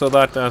cat, so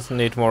that doesn't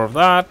need more of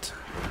that.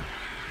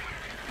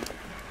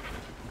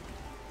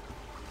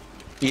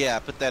 Yeah,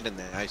 put that in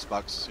the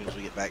icebox as soon as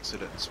we get back so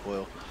it doesn't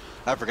spoil.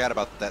 I forgot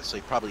about that, so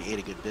you probably ate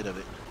a good bit of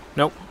it.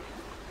 Nope.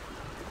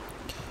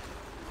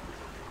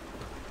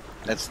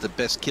 That's the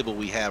best kibble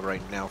we have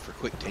right now for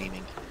quick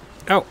taming.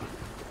 Oh.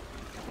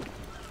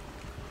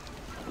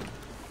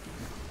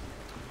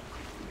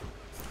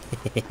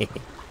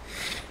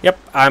 Yep,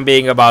 I'm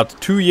being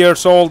about 2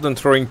 years old and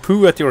throwing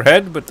poo at your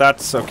head, but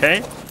that's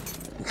okay.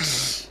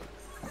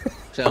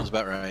 Sounds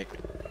about right.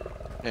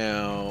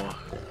 Now,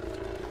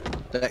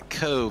 that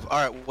cove.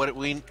 All right, what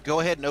we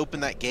go ahead and open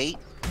that gate.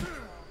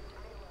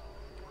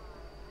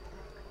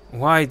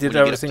 Why did When you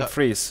get everything up to-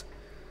 freeze?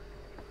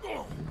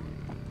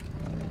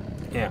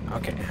 Yeah,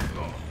 okay.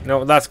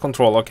 No, that's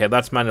control. Okay,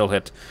 that's manual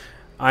hit.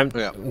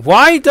 Yeah.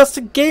 Why does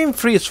the game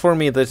freeze for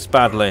me this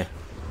badly?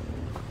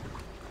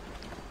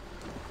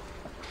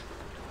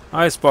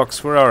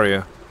 Icebox, where are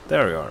you?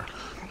 There you are.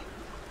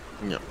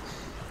 Yep.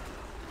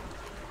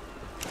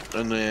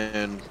 And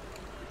then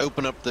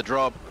open up the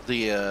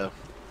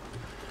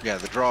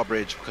the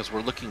drawbridge because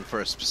we're looking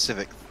for a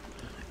specific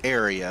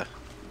area.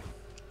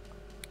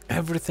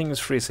 Everything is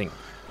freezing.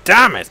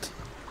 Damn it!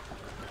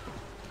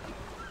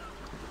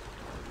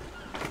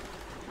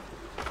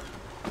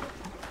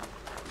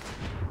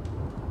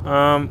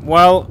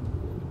 Well,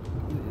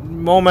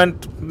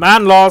 moment.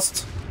 Man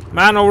lost.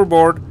 Man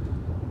overboard.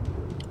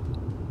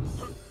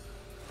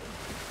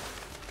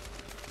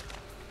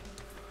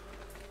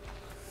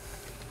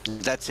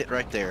 That's it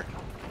right there.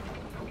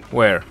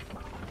 Where?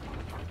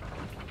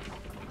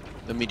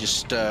 Let me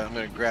just, I'm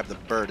going to grab the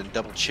bird and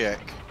double check.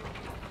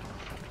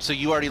 So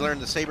you already learned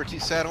the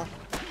saber-tooth saddle?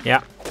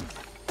 Yeah.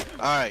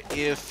 Alright,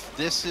 if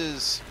this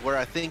is where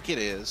I think it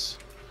is,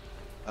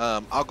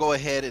 I'll go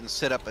ahead and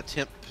set up a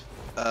temp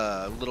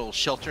little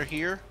shelter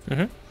here.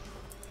 Mm-hmm.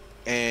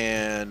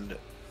 And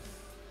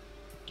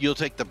you'll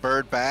take the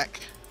bird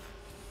back.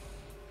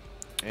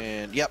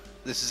 And, yep,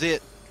 this is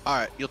it.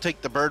 Alright, you'll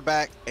take the bird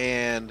back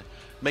and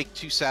make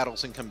 2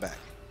 saddles and come back.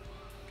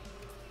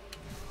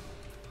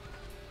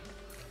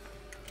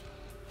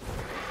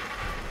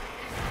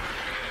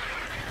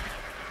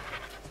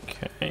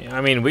 Okay. I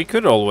mean, we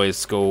could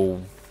always go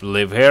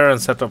live here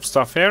and set up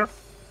stuff here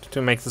to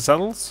make the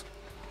saddles.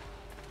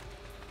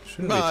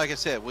 Shouldn't No, we? like I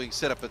said, we can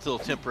set up a little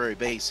temporary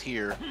base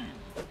here.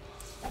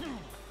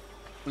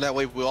 That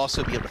way we'll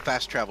also be able to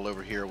fast travel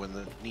over here when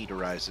the need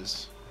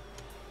arises.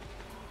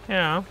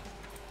 Yeah.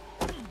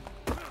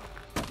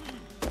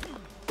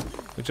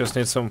 We just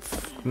need some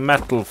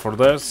metal for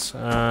this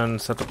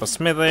and set up a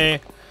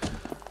smithy.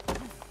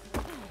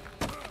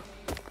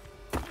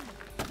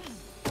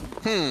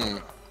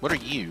 What are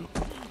you?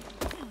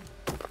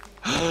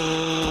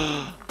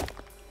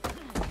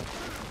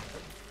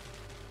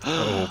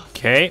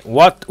 Okay.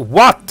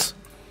 What?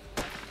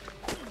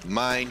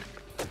 Mine.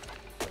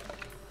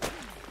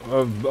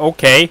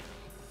 Okay.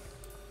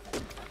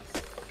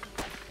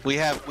 We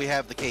have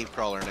the cave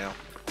crawler now.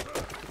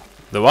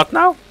 The what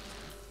now?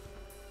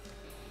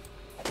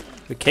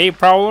 The cave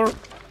prowler?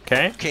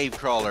 Okay. Cave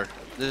crawler.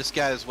 This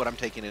guy is what I'm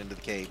taking into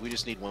the cave. We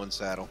just need 1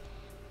 saddle.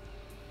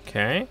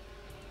 Okay.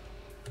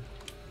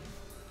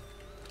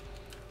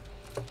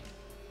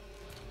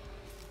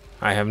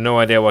 I have no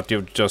idea what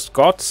you've just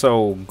got,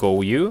 so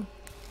go you.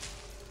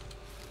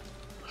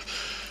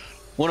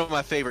 One of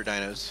my favorite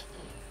dinos.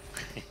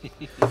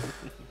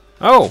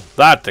 Oh,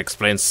 that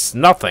explains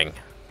nothing.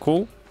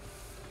 Cool.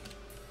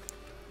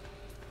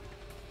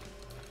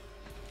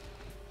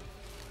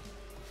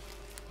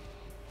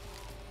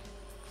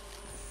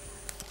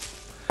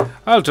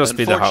 I'll just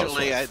be the house.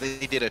 Unfortunately,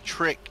 they did a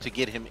trick to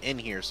get him in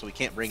here, so we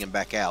can't bring him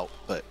back out,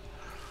 but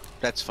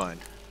that's fine.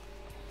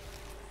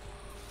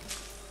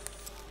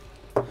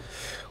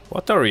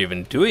 What are you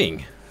even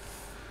doing?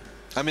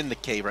 I'm in the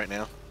cave right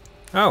now.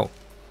 Oh.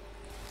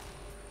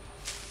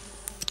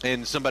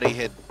 And somebody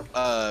had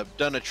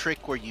done a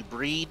trick where you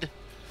breed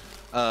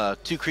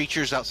 2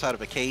 creatures outside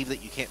of a cave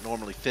that you can't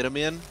normally fit them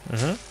in,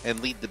 and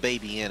lead the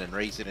baby in and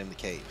raise it in the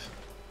cave.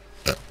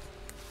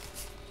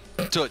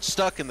 So it's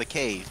stuck in the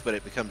cave, but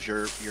it becomes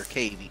your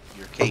cave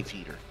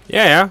heater.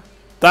 Yeah.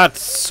 That's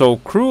so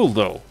cruel,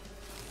 though.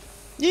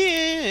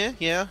 Yeah.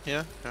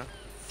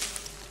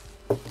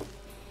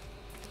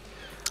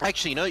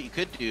 Actually, you know what you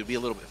could do to be a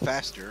little bit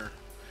faster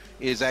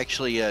is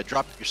actually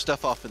drop your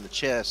stuff off in the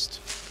chest,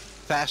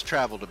 fast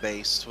travel to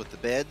base with the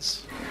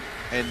beds,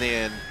 and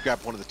then grab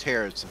one of the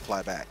turrets and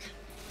fly back.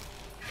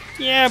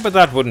 Yeah, but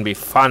that wouldn't be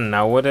fun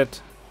now, would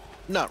it?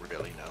 Not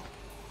really, no.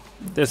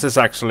 This is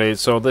actually,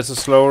 so this is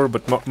slower,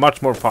 but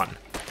much more fun.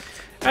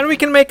 And we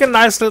can make a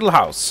nice little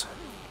house.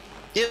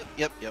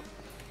 Yep.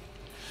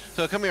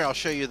 So come here, I'll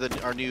show you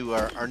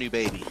our new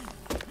baby.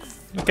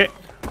 Okay.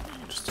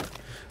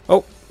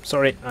 Oh,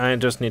 sorry, I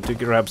just need to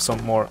grab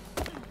some more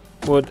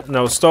wood,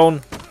 no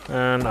stone,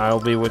 and I'll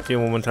be with you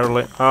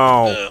momentarily.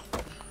 Oh.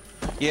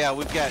 Yeah,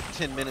 we've got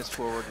 10 minutes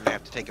forward and we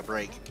have to take a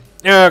break.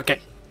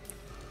 Okay.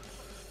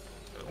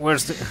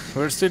 Where's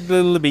the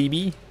little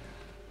baby?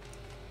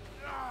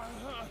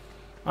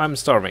 I'm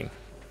starving.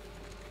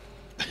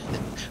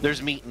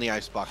 There's meat in the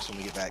icebox when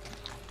we get back.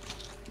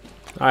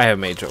 I have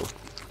Majo.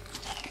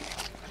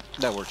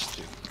 That works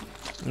too.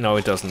 No,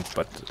 it doesn't,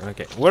 but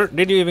okay. Where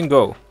did you even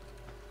go?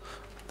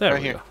 There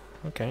Right we here.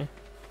 go. Okay.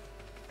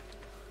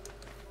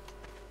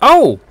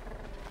 Oh!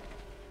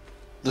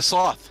 The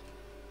sloth.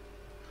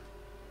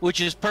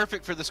 Which is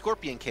perfect for the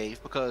scorpion cave,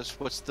 because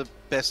what's the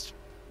best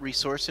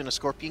resource in a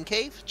scorpion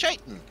cave?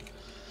 Chitin.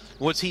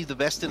 What's he the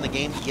best in the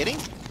game at getting?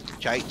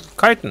 Chitin.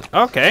 Chitin.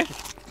 Okay.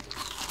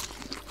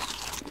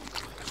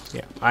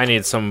 Yeah, I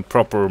need some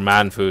proper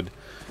man food.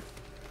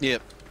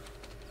 Yep.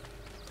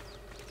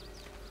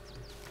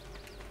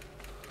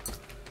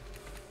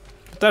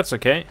 But that's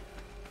okay.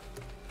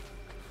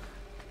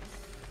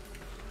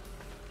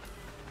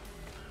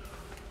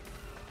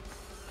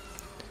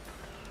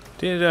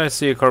 Did I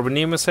see a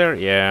Carbonemus here?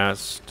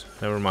 Yes.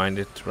 Never mind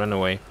it. Run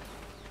away.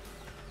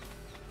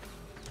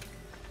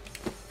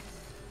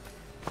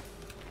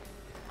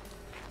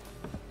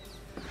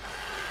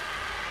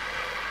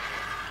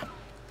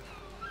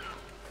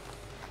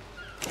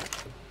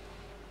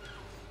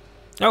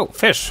 Oh,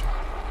 fish.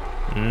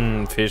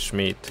 Fish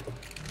meat.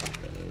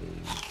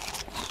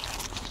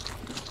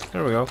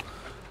 There we go.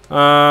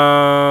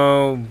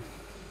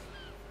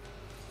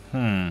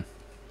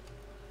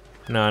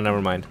 No,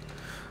 never mind.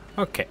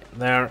 Okay,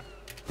 there.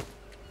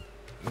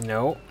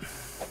 No.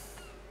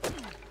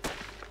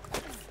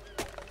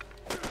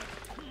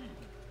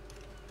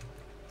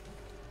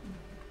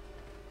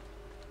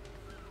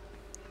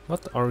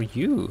 What are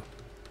you?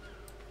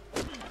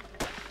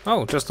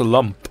 Oh, just a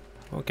lump.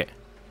 Okay.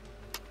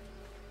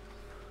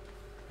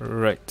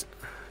 Right.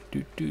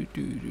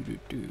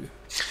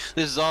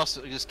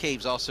 This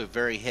cave's also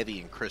very heavy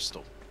in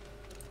crystal.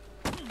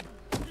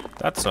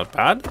 That's not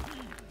bad.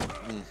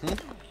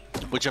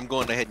 Which I'm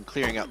going ahead and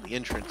clearing out the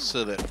entrance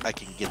so that I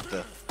can get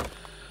the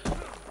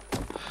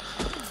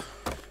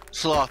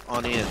sloth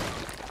on in.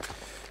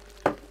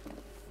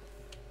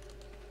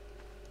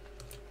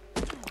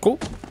 Cool.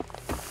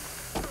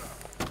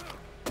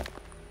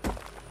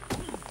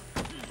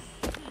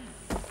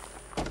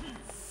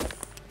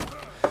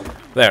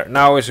 There,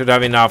 now we should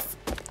have enough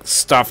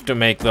stuff to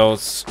make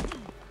those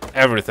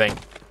everything.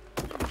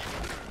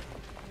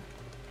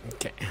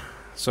 Okay,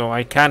 so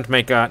I can't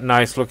make a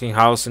nice looking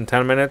house in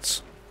 10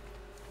 minutes.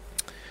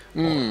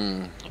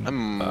 We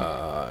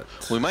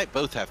might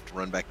both have to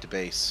run back to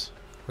base.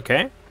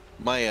 Okay.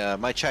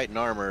 My chitin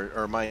armor,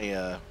 or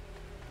my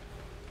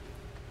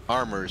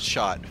armor is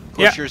shot. Of course,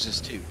 Yeah. yours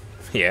is too.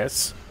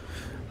 Yes.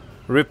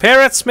 Repair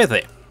at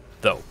smithy,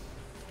 though.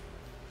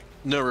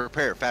 No,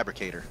 repair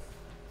fabricator.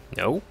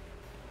 No.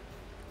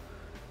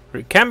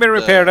 It can be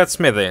repaired at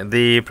smithy.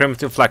 The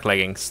primitive flak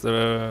leggings.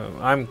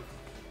 I'm.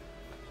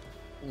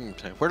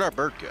 Okay, where'd our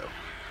bird go?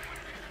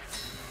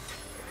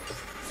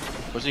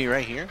 Wasn't he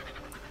right here?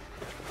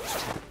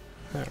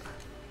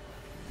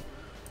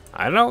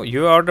 I know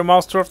you are the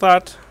master of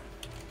that.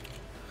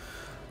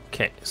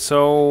 Okay,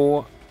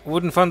 so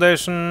wooden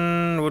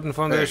foundation.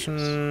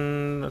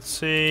 Let's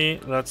see.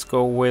 Let's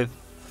go with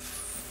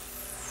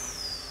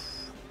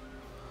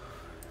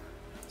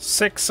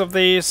 6 of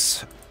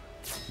these.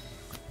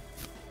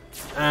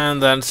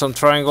 And then some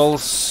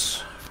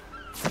triangles.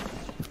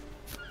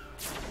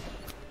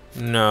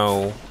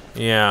 No.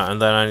 Yeah,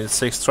 and then I need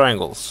 6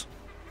 triangles.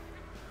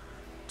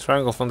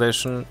 Triangle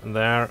foundation,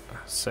 there,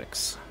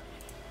 6.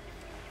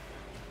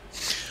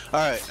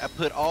 Alright, I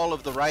put all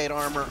of the riot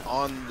armor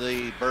on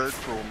the bird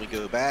for when we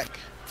go back.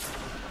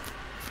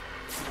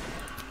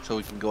 So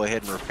we can go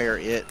ahead and repair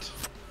it.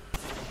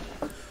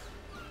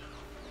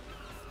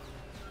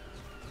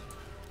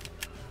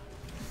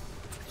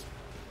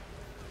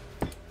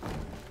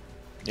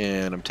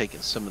 And I'm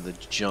taking some of the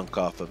junk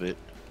off of it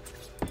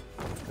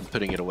and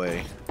putting it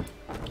away.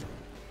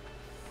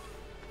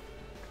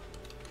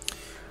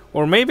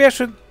 Or maybe I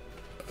should...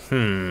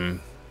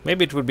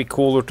 Maybe it would be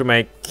cooler to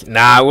make...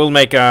 Nah, we'll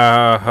make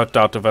a hut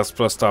out of S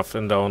plus stuff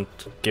and don't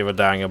give a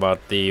dang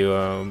about the...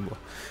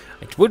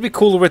 It would be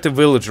cooler with the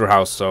villager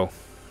house, though.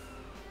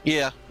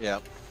 Yeah.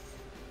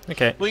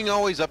 Okay. We can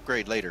always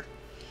upgrade later.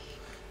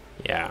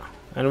 Yeah.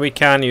 And we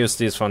can use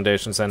these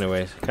foundations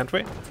anyway, can't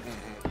we?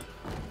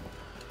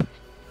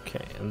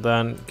 Okay, and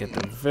then get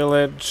the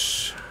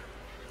village.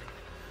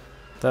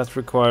 That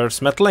requires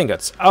metal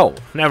ingots. Oh,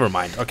 never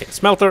mind. Okay,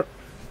 smelter.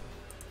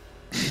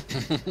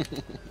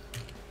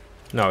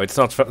 No, it's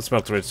not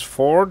smelter, it's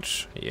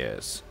forge.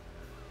 Yes.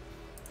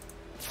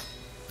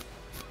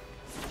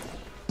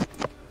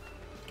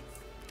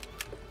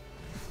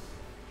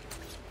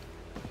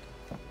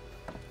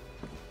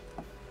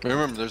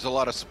 Remember, there's a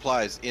lot of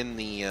supplies in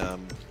the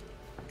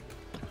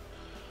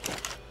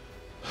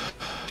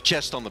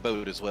chest on the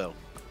boat as well.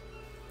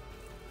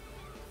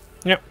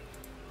 Yep.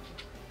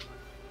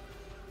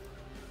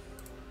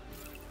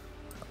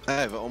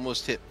 I've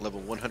almost hit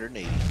level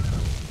 180.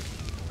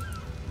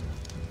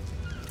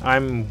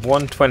 I'm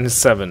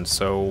 127,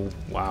 so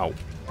wow.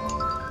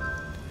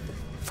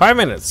 5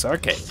 minutes,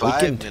 okay.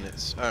 5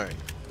 minutes, alright.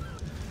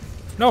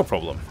 No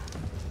problem.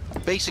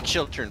 Basic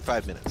shelter in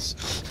 5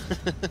 minutes.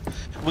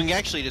 We can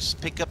actually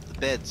just pick up the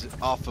beds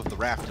off of the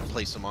raft and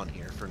place them on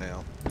here for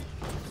now.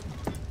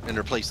 And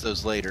replace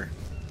those later.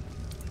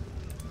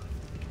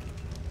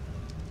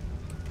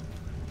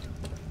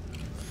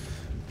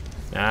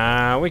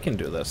 We can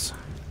do this.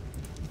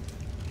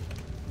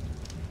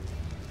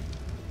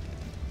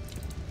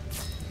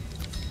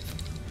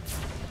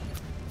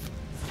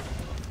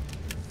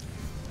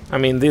 I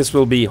mean, these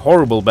will be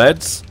horrible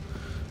beds,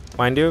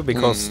 mind you,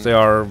 because they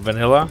are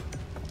vanilla.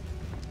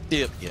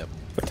 Yep.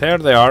 But here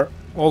they are.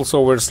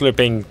 Also, we're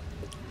sleeping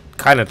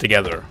kind of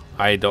together.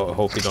 I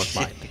hope you don't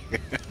mind.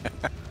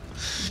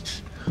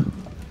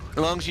 As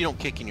long as you don't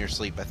kick in your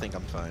sleep, I think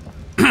I'm fine.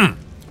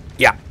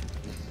 Yeah.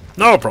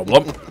 No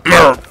problem.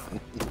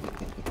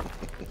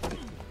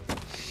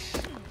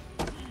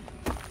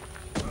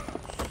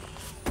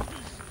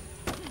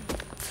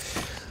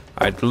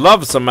 I'd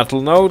love some metal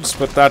nodes,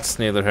 but that's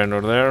neither here nor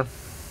there.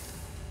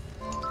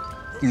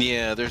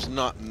 Yeah, there's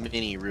not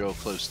many real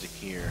close to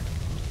here.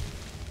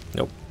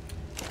 Nope.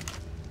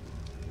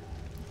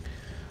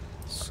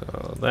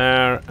 So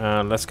there,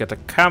 let's get a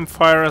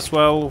campfire as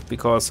well,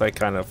 because I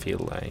kind of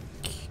feel like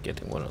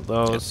getting one of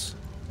those.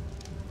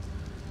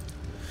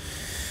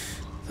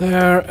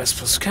 There, I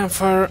suppose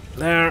campfire,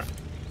 there.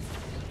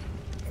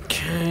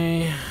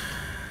 Okay.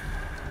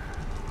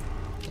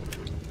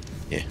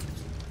 Yeah.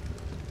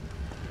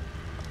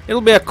 It'll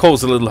be a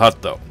cozy little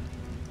hut, though.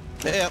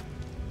 Yep.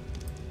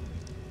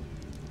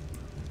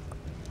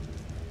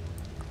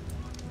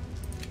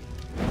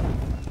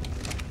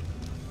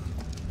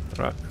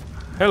 Right.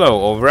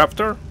 Hello,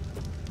 Overraptor.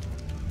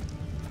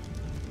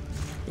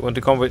 You want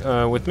to come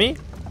with me?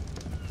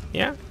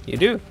 Yeah, you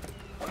do.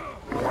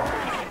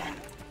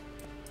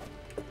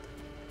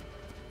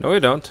 No, you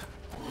don't.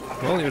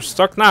 Well, you're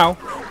stuck now.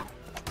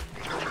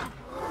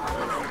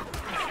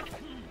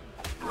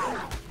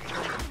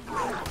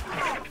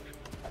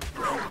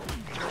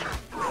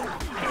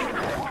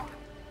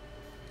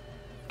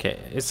 Okay,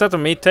 is that a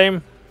meat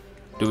tame?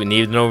 Do we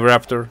need an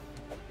Oviraptor?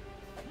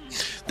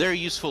 They're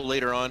useful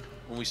later on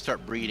when we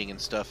start breeding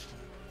and stuff.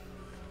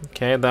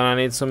 Okay, then I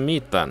need some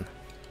meat then.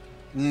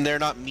 They're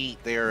not meat,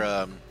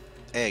 they're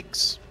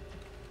eggs.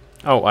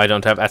 Oh, I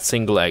don't have a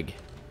single egg.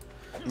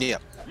 Yeah,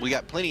 we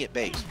got plenty at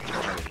base, but we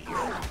don't have any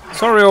here.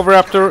 Sorry,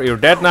 Oviraptor, you're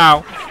dead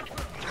now.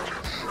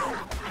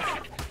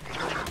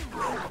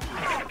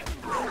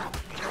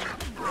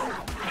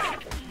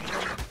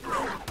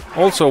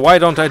 Also, why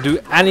don't I do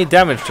any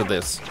damage to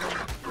this?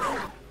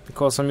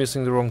 Because I'm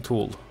using the wrong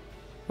tool.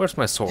 Where's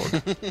my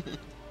sword?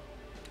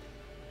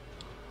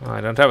 I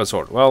don't have a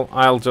sword. Well,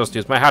 I'll just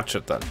use my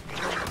hatchet then.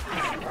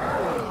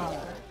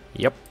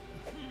 Yep.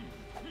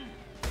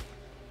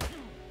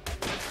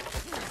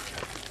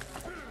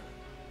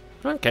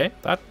 Okay,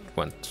 that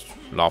went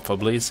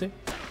laughably easy.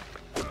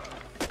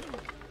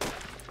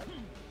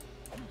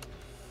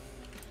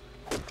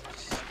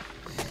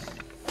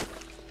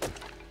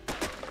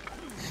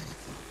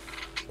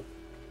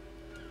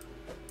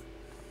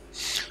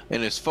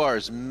 And as far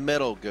as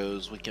metal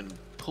goes, we can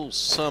pull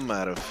some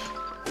out of...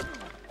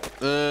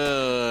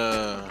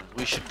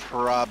 we should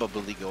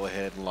probably go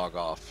ahead and log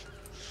off.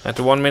 At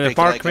the 1 minute Take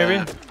mark, like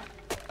maybe?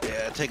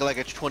 Yeah, take like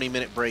a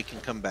 20-minute break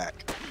and come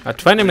back. A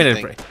 20-minute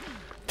think? break.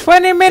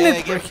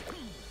 20-minute Yeah, break!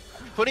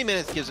 20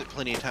 minutes gives it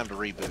plenty of time to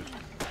reboot.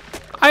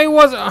 I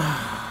was...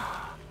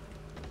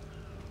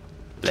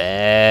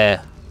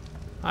 Bleh.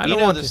 I You don't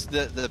know want this,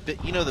 to...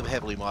 you know the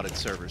heavily modded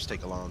servers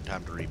take a long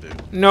time to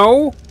reboot.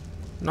 No!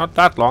 Not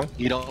that long.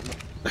 You don't...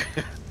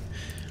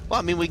 Well,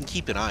 I mean, we can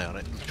keep an eye on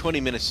it.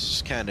 20 minutes is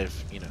just kind of,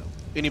 you know,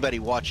 anybody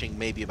watching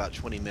maybe about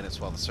 20 minutes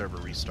while the server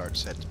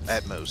restarts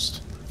at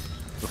most.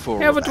 Before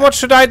Yeah, we're but back. what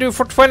should I do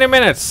for 20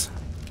 minutes?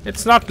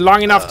 It's not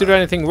long enough to do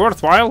anything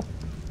worthwhile.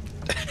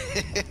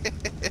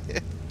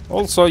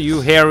 Also,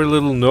 you hairy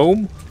little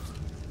gnome.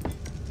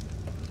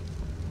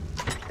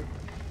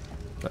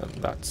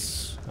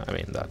 That's... I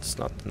mean, that's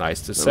not nice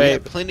to We say.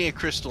 have plenty of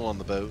crystal on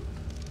the boat.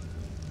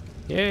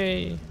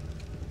 Yay.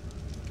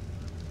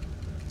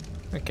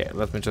 Okay,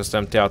 let me just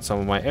empty out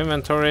some of my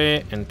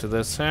inventory into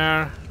this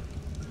here.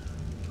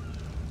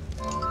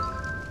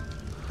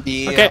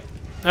 Yeah. Okay,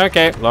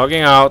 okay,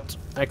 logging out.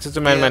 Exit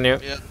the main menu.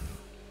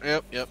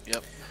 Yep.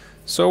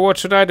 So what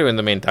should I do in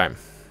the meantime?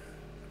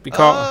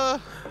 Because...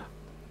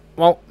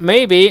 well,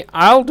 maybe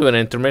I'll do an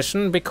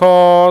intermission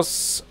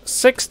because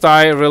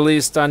 6-Die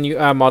released a new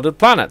modded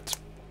planet.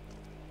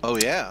 Oh,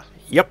 yeah.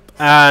 Yep,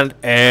 and...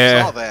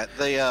 I saw that.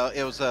 They,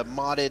 it was a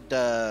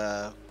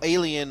modded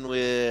alien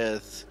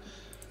with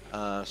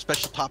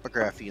special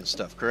topography and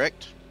stuff,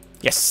 correct?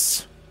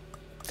 yes.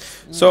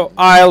 So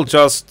I'll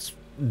just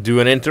do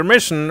an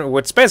intermission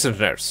with Space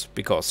Engineers,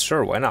 because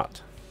sure, why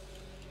not?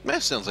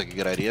 That sounds like a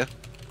good idea.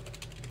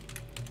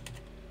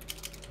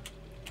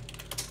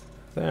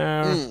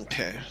 There.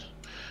 Okay.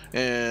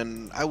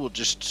 And I will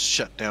just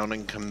shut down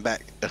and come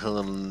back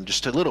in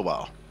just a little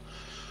while.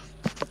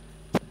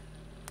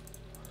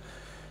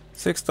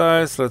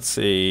 6-Dies, let's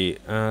see.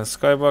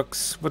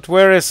 Skybox. But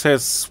where is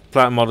his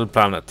modded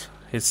planet?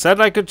 He said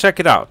I could check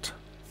it out.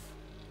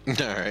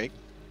 Alright.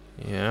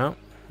 Yeah.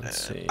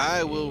 Let's see.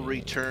 I will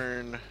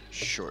return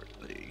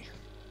shortly.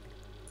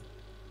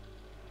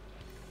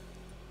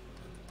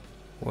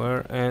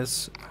 Where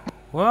is...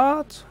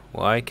 what?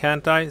 Why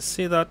can't I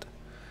see that?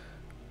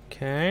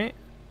 Okay.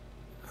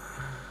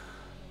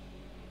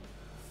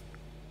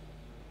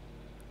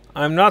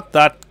 I'm not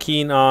that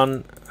keen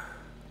on...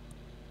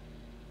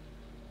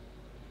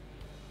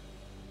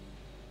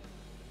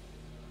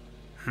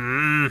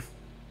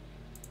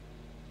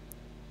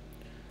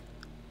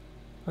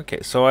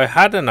 Okay, so I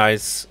had a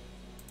nice...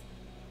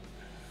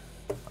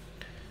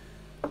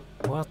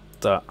 what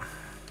the...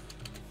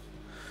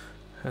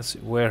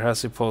 where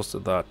has he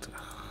posted that?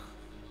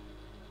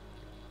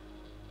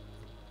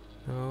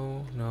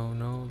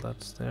 No,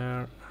 that's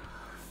there.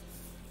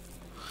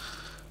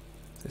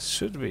 This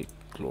should be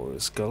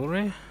Glorious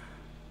Gallery.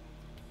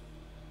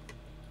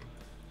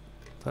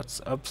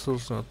 That's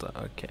absolutely not that.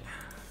 Okay.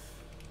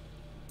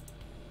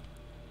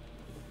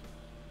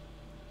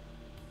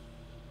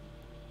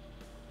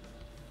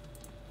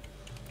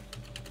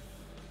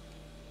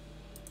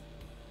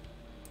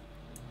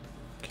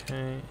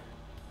 Okay.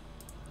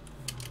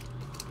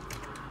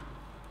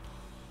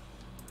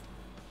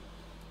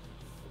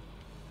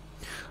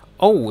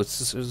 Oh,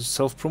 it's a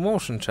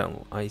self-promotion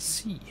channel. I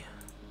see.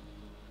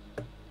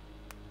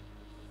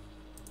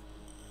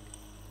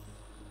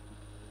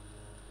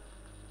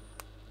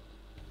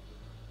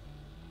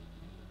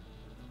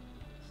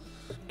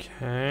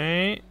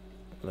 Okay.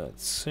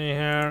 Let's see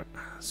here.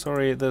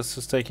 Sorry, this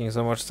is taking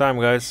so much time,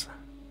 guys.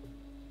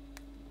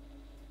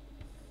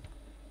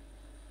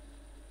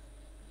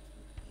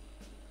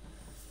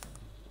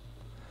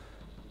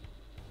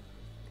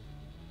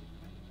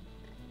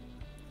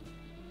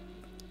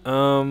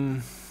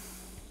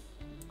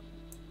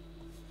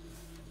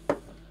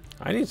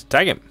 I need to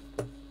tag him.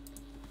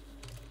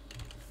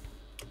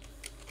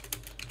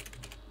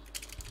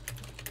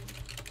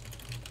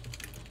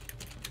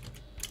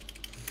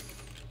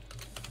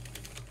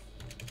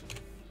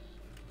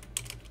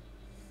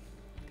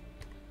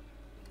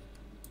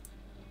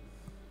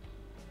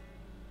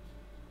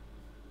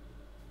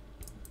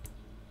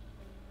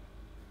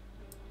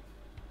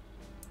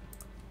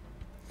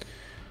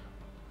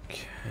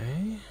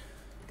 Okay.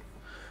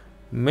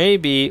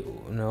 Maybe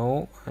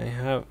no, I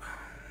have.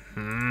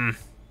 Hmm.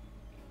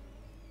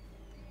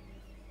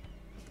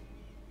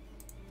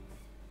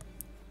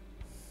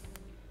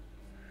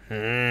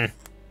 Hmm.